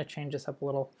 I'm just going to change this up a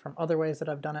little from other ways that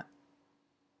I've done it.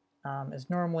 Is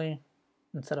normally,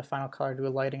 instead of final color, do a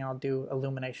lighting, I'll do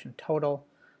illumination total.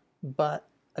 But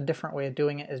a different way of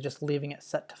doing it is just leaving it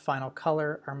set to final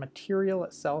color. Our material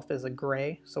itself is a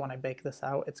gray, so when I bake this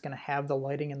out, it's going to have the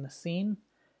lighting in the scene,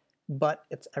 but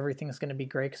everything's going to be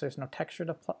gray because there's no texture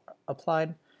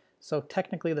applied. So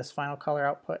technically this final color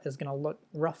output is going to look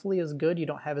roughly as good. You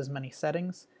don't have as many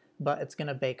settings, but it's going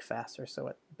to bake faster. So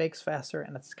it bakes faster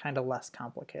and it's kind of less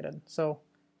complicated. So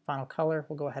final color,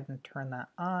 we'll go ahead and turn that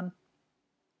on.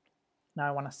 Now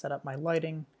I want to set up my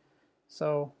lighting.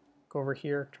 So go over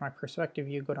here to my perspective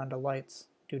view, go down to lights,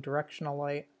 do directional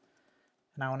light,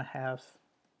 and I want to have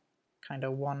kind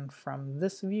of one from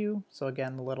this view. So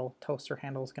again, the little toaster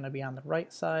handle is going to be on the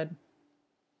right side.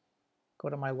 Go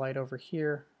to my light over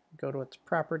here, go to its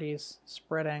properties,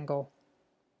 spread angle.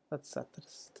 Let's set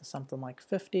this to something like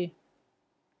 50.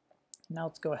 Now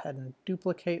let's go ahead and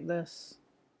duplicate this.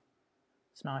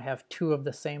 So now I have two of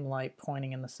the same light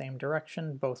pointing in the same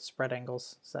direction, both spread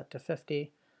angles set to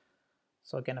 50.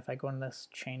 So again, if I go in this,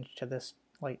 change to this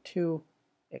light 2,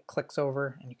 it clicks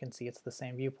over and you can see it's the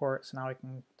same viewport. So now I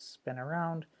can spin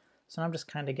around. So now I'm just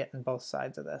kind of getting both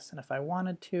sides of this. And if I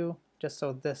wanted to, just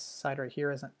so this side right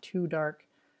here isn't too dark,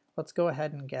 let's go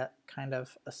ahead and get kind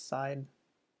of a side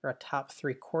or a top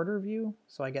 3/4 view.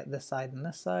 So I get this side and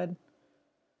this side.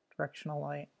 Directional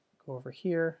light, go over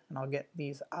here, and I'll get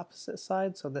these opposite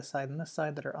sides, so this side and this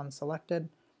side that are unselected.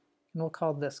 And we'll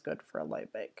call this good for a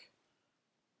light bake.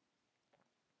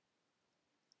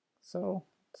 So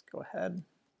let's go ahead,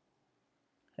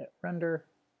 hit render,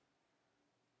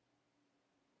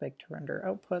 bake to render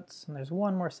outputs, and there's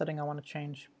one more setting I want to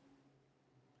change.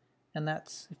 And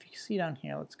that's, if you see down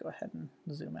here, let's go ahead and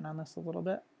zoom in on this a little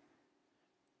bit.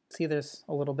 See, there's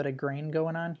a little bit of grain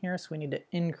going on here, so we need to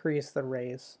increase the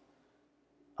rays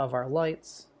of our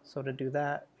lights. So to do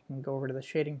that, we can go over to the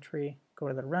shading tree, go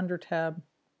to the render tab,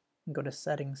 and go to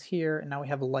settings here, and now we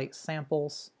have light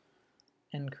samples.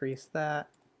 Increase that,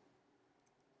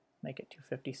 make it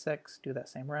 256, do that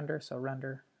same render, so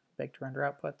render, bake to render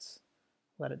outputs,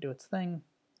 let it do its thing.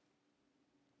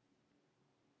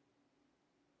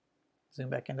 Zoom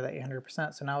back into that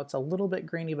 800%, so now it's a little bit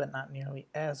grainy, but not nearly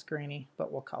as grainy, but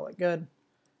we'll call it good.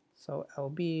 So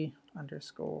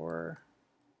LB_toaster.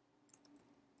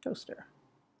 Let's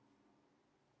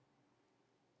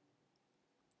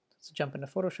jump into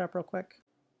Photoshop real quick.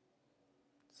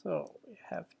 So we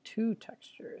have two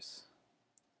textures.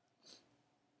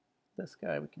 This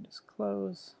guy we can just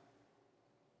close.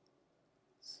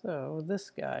 So this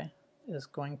guy is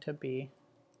going to be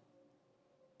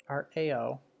our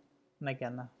AO, and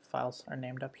again the files are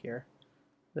named up here.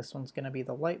 This one's going to be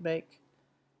the light bake.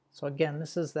 So again,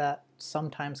 this is that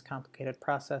sometimes complicated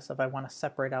process of I want to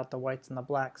separate out the whites and the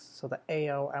blacks. So the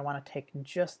AO, I want to take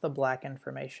just the black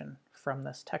information from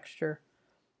this texture.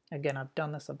 Again, I've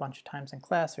done this a bunch of times in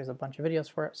class. There's a bunch of videos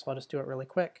for it, so I'll just do it really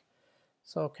quick.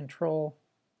 So Control,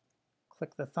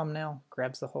 click the thumbnail,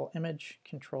 grabs the whole image,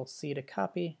 Control C to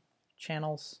copy,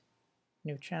 channels,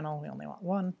 new channel, we only want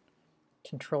one,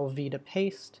 Control V to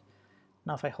paste.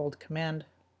 Now if I hold Command,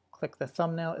 click the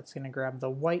thumbnail, it's going to grab the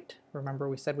white. Remember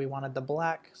we said we wanted the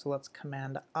black, so let's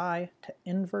Command I to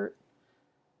invert.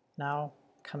 Now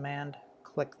Command,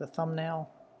 click the thumbnail,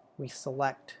 we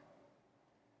select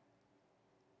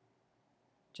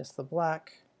just the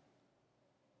black.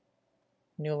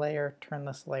 New layer, turn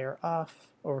this layer off.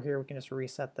 Over here we can just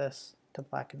reset this to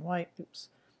black and white. Oops.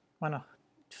 I want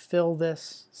to fill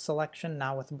this selection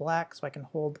now with black, so I can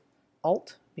hold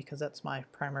Alt, because that's my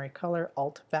primary color,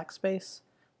 Alt backspace.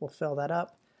 We'll fill that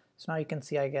up. So now you can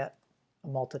see I get a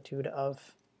multitude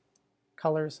of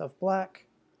colors of black.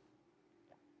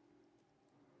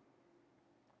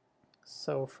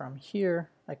 So from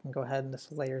here, I can go ahead and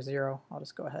this layer 0, I'll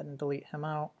just go ahead and delete him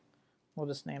out. We'll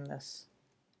just name this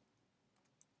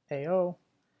AO.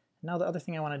 Now the other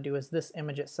thing I want to do is this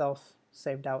image itself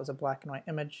saved out as a black and white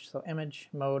image. So image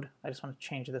mode, I just want to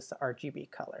change this to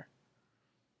RGB color.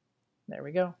 There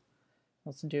we go.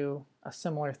 Let's do a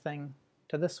similar thing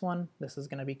to this one. This is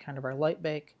going to be kind of our light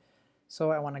bake.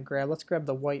 So I want to grab, let's grab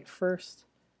the white first.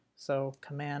 So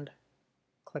Command,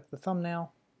 click the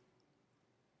thumbnail,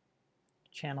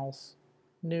 channels,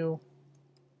 new,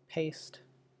 paste,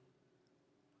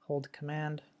 hold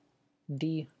Command,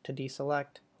 D to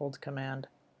deselect, hold Command,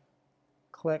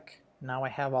 click. Now I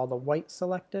have all the white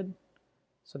selected.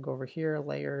 So go over here,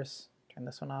 layers, turn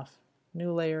this one off,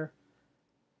 new layer,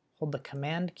 hold the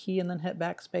Command key and then hit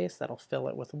backspace. That'll fill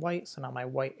it with white, so now my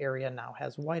white area now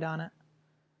has white on it.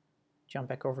 Jump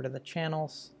back over to the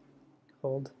channels,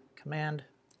 hold Command,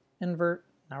 invert.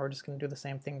 Now we're just going to do the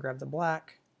same thing, grab the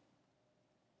black.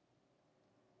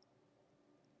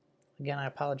 Again, I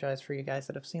apologize for you guys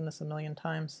that have seen this a million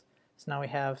times. So now we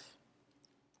have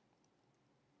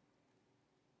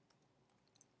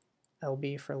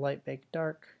LB for light bake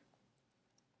dark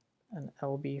and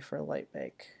LB for light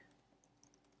bake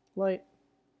light.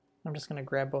 I'm just going to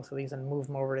grab both of these and move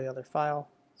them over to the other file.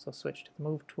 So switch to the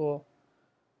move tool,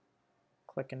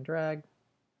 click and drag,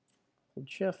 hold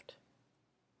shift,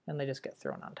 and they just get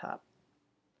thrown on top.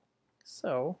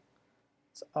 So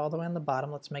it's all the way on the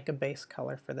bottom. Let's make a base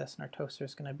color for this, and our toaster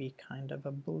is going to be kind of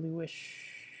a bluish,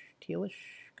 tealish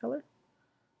color.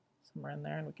 Somewhere in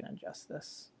there, and we can adjust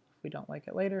this if we don't like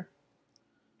it later.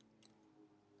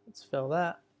 Let's fill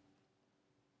that.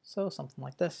 So something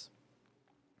like this.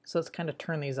 So let's kind of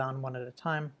turn these on one at a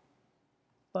time.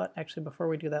 But actually before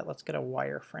we do that, let's get a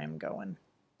wireframe going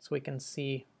so we can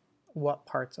see what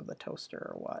parts of the toaster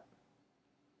are what.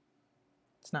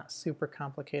 It's not super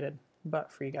complicated,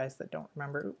 but for you guys that don't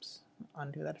remember, oops,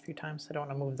 undo that a few times. I don't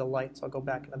want to move the light, so I'll go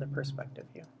back into the perspective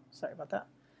view. Sorry about that.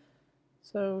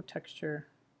 So texture,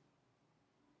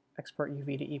 export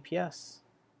UV to EPS,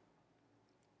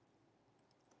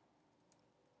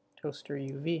 toaster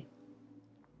UV,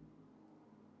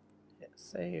 hit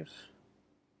save.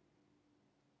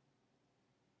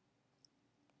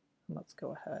 And let's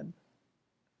go ahead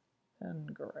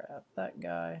and grab that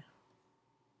guy.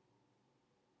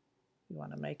 We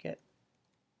want to make it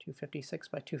 256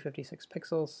 by 256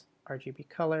 pixels, RGB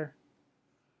color.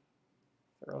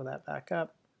 Throw that back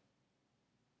up.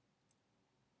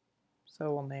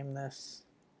 So we'll name this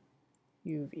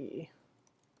UV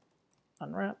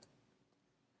unwrap.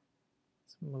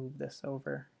 Let's move this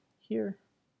over here.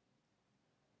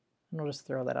 And we'll just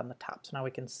throw that on the top. So now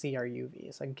we can see our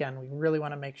UVs. Again, we really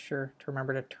want to make sure to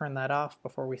remember to turn that off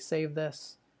before we save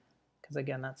this. Because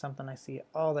again, that's something I see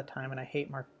all the time and I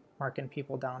hate marking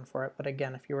people down for it. But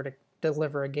again, if you were to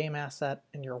deliver a game asset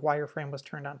and your wireframe was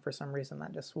turned on for some reason,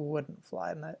 that just wouldn't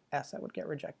fly and the asset would get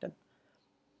rejected.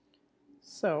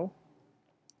 So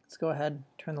let's go ahead,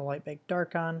 turn the light bake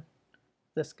dark on.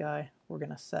 This guy we're going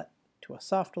to set to a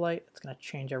soft light. It's going to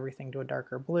change everything to a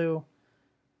darker blue.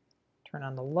 Turn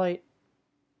on the light.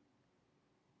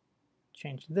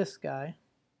 Change this guy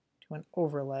to an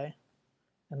overlay.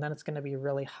 And then it's going to be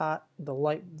really hot. The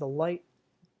light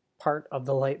part of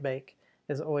the light bake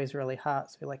is always really hot,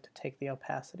 so we like to take the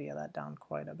opacity of that down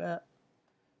quite a bit.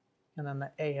 And then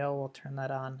the AO will turn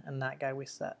that on, and that guy we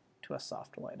set to a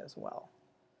soft light as well.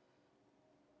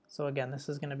 So again, this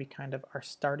is going to be kind of our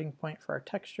starting point for our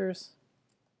textures.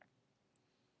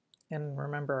 And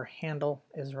remember, our handle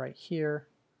is right here.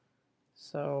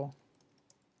 So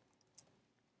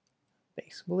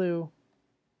base blue,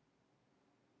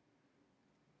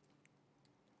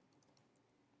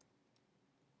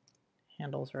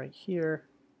 handle's right here.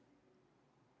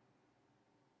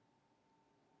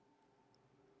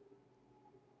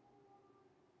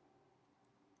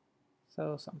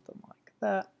 So something like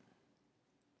that.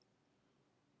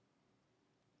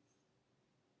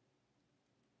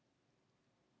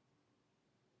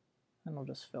 And we'll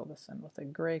just fill this in with a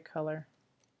gray color.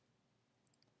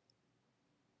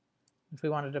 If we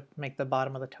wanted to make the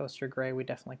bottom of the toaster gray, we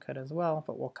definitely could as well,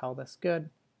 but we'll call this good.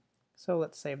 So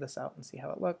let's save this out and see how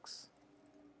it looks.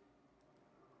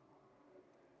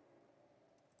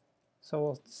 So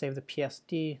we'll save the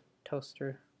PSD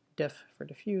toaster diff for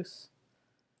diffuse,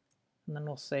 and then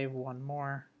we'll save one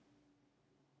more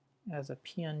as a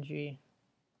PNG, and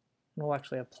we'll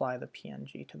actually apply the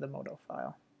PNG to the Modo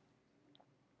file.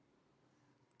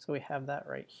 So we have that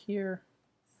right here.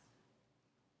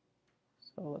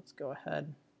 So let's go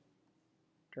ahead,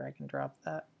 drag and drop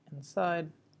that inside.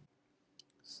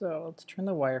 So let's turn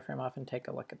the wireframe off and take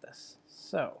a look at this.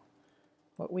 So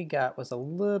what we got was a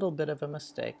little bit of a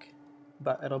mistake,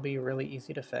 but it'll be really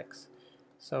easy to fix.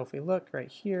 So if we look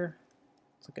right here,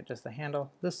 let's look at just the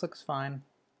handle. This looks fine.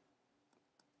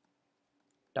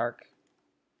 Dark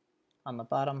on the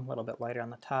bottom, a little bit lighter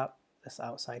on the top. This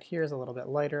outside here is a little bit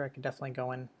lighter. I could definitely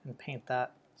go in and paint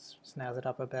that, snazz it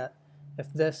up a bit.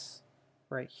 If this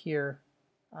right here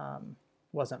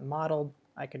wasn't modeled,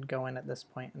 I could go in at this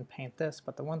point and paint this,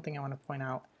 but the one thing I want to point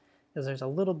out is there's a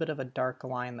little bit of a dark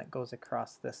line that goes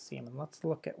across this seam, and let's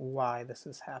look at why this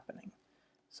is happening.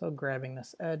 So grabbing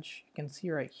this edge, you can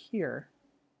see right here,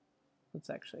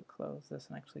 let's actually close this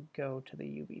and actually go to the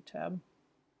UV tab.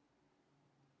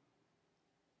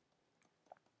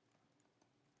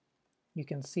 You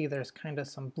can see there's kind of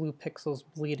some blue pixels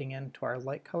bleeding into our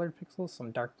light colored pixels,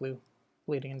 some dark blue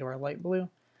bleeding into our light blue. And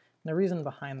the reason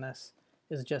behind this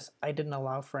is just I didn't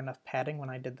allow for enough padding when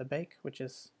I did the bake, which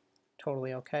is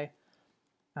totally okay.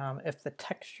 If the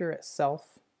texture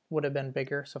itself would have been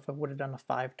bigger, so if I would have done a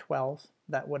 512,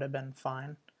 that would have been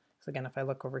fine. So again, if I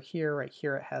look over here, right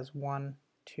here it has 1,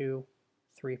 2,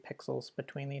 3 pixels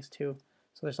between these two.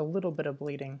 So there's a little bit of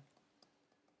bleeding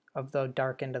of the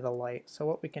dark into the light. So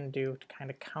what we can do to kind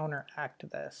of counteract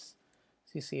this,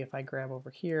 so you see if I grab over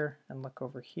here and look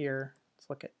over here, let's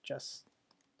look at just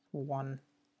one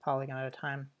polygon at a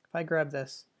time. If I grab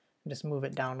this and just move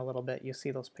it down a little bit, you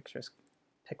see those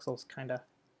pixels kind of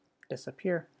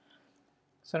disappear.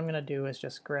 So what I'm going to do is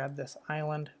just grab this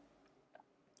island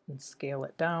and scale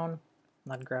it down, and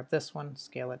then grab this one,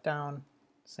 scale it down.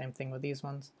 Same thing with these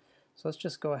ones. So let's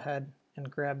just go ahead and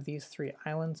grab these 3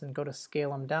 islands and go to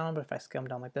scale them down, but if I scale them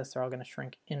down like this, they're all going to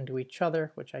shrink into each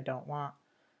other, which I don't want.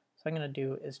 So what I'm going to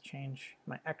do is change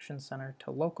my action center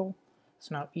to local.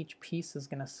 So now each piece is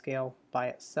going to scale by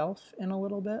itself in a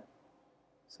little bit.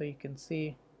 So you can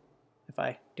see if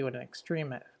I do it in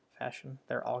extreme fashion,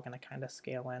 they're all going to kind of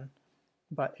scale in.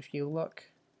 But if you look,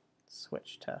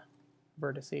 switch to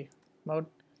vertice mode,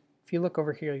 if you look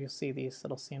over here, you'll see these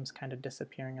little seams kind of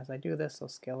disappearing as I do this, so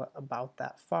scale it about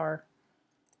that far.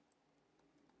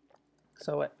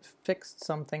 So it fixed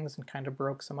some things and kind of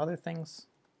broke some other things.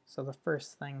 So the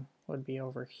first thing would be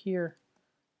over here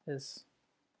is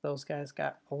those guys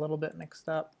got a little bit mixed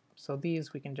up. So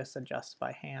these we can just adjust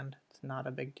by hand. It's not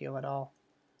a big deal at all.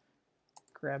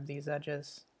 Grab these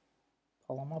edges,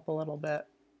 pull them up a little bit,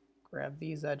 grab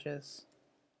these edges,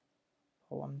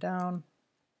 pull them down,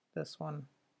 this one,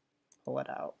 pull it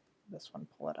out, this one,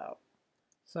 pull it out.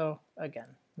 So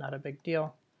again, not a big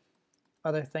deal.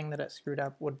 Other thing that it screwed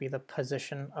up would be the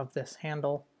position of this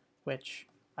handle, which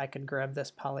I could grab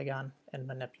this polygon and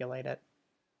manipulate it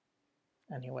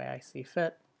any way I see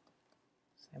fit.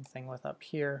 Same thing with up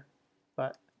here,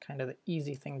 but kind of the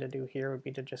easy thing to do here would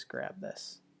be to just grab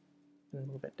this and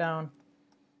move it down.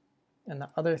 And the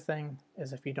other thing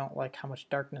is if you don't like how much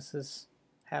darkness is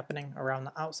happening around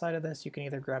the outside of this, you can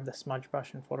either grab the smudge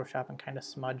brush in Photoshop and kind of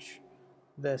smudge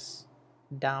this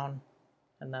down,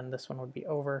 and then this one would be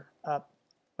over, up,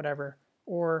 whatever,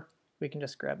 or we can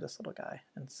just grab this little guy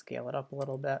and scale it up a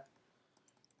little bit.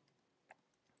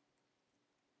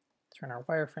 Turn our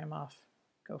wireframe off,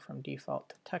 go from default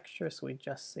to texture so we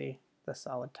just see the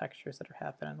solid textures that are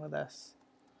happening with this.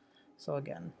 So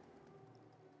again,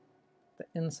 the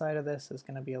inside of this is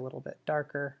going to be a little bit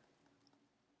darker,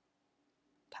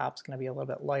 top's going to be a little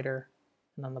bit lighter,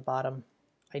 and then the bottom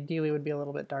ideally would be a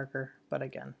little bit darker, but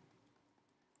again,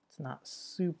 it's not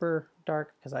super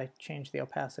dark because I changed the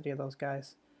opacity of those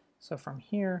guys. So from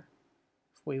here,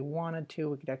 if we wanted to,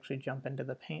 we could actually jump into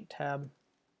the Paint tab,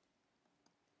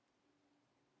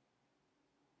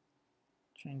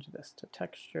 change this to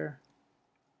Texture,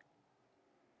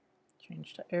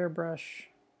 change to Airbrush,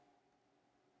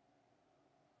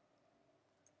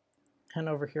 and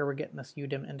over here we're getting this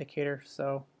UDIM indicator,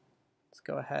 so let's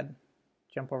go ahead,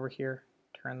 jump over here,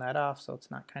 turn that off so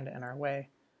it's not kind of in our way.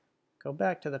 Go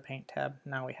back to the Paint tab,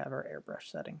 now we have our airbrush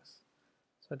settings.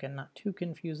 So again, not too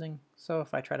confusing. So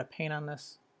if I try to paint on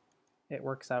this, it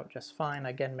works out just fine.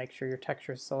 Again, make sure your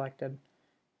texture is selected,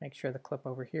 make sure the clip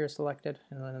over here is selected,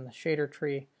 and then in the shader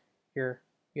tree, you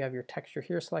have your texture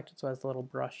here selected, so it has the little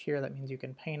brush here, that means you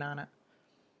can paint on it.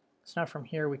 So now from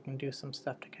here we can do some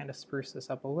stuff to kind of spruce this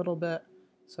up a little bit.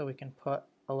 So we can put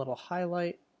a little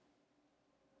highlight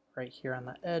right here on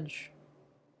the edge.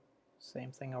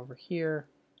 Same thing over here.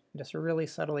 Just really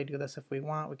subtly do this if we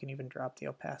want. We can even drop the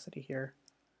opacity here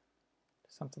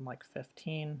to something like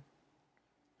 15.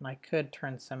 And I could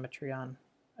turn symmetry on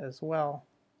as well,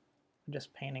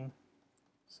 just painting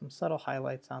some subtle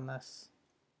highlights on this.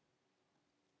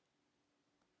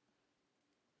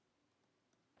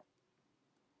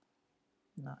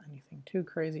 Not anything too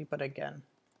crazy, but again,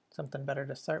 something better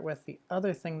to start with. The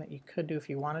other thing that you could do if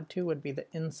you wanted to would be the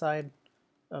inside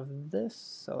of this.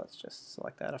 So let's just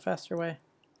select that a faster way.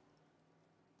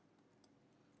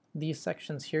 These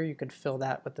sections here, you could fill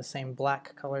that with the same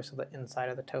black color so the inside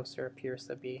of the toaster appears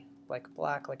to be like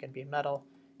black, like it'd be metal.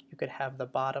 You could have the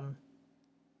bottom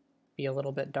be a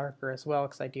little bit darker as well,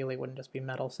 because ideally it wouldn't just be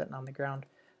metal sitting on the ground.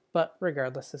 But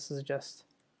regardless, this is just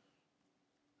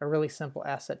a really simple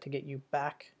asset to get you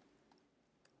back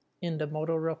into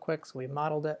Modo real quick. So we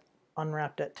modeled it,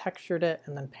 unwrapped it, textured it,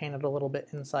 and then painted a little bit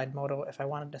inside Modo. If I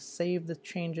wanted to save the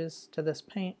changes to this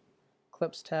paint,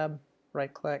 Clips tab,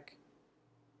 right click,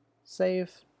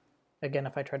 save. Again,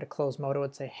 if I tried to close Modo,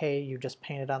 it'd say, hey, you just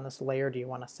painted on this layer, do you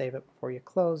want to save it before you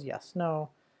close? Yes,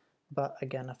 no. But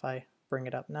again, if I bring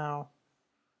it up now,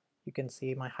 you can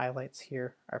see my highlights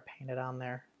here are painted on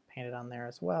there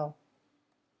as well.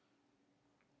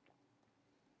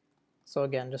 So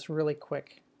again, just really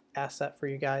quick asset for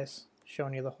you guys,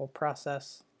 showing you the whole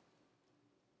process.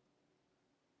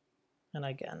 And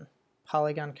again,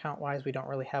 polygon count wise, we don't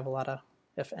really have a lot of,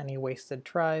 if any, wasted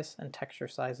tries, and texture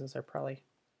sizes are probably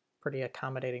pretty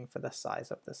accommodating for the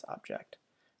size of this object.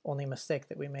 Only mistake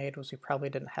that we made was we probably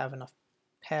didn't have enough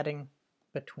padding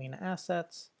between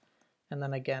assets. And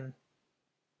then again,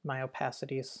 my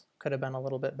opacities could have been a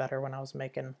little bit better when I was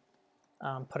making,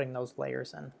 putting those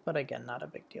layers in. But again, not a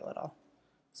big deal at all.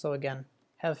 So again,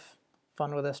 have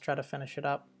fun with this, try to finish it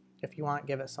up. If you want,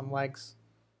 give it some legs.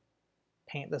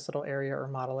 Paint this little area or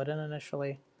model it in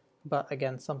initially. But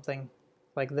again, something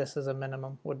like this as a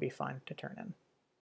minimum would be fine to turn in.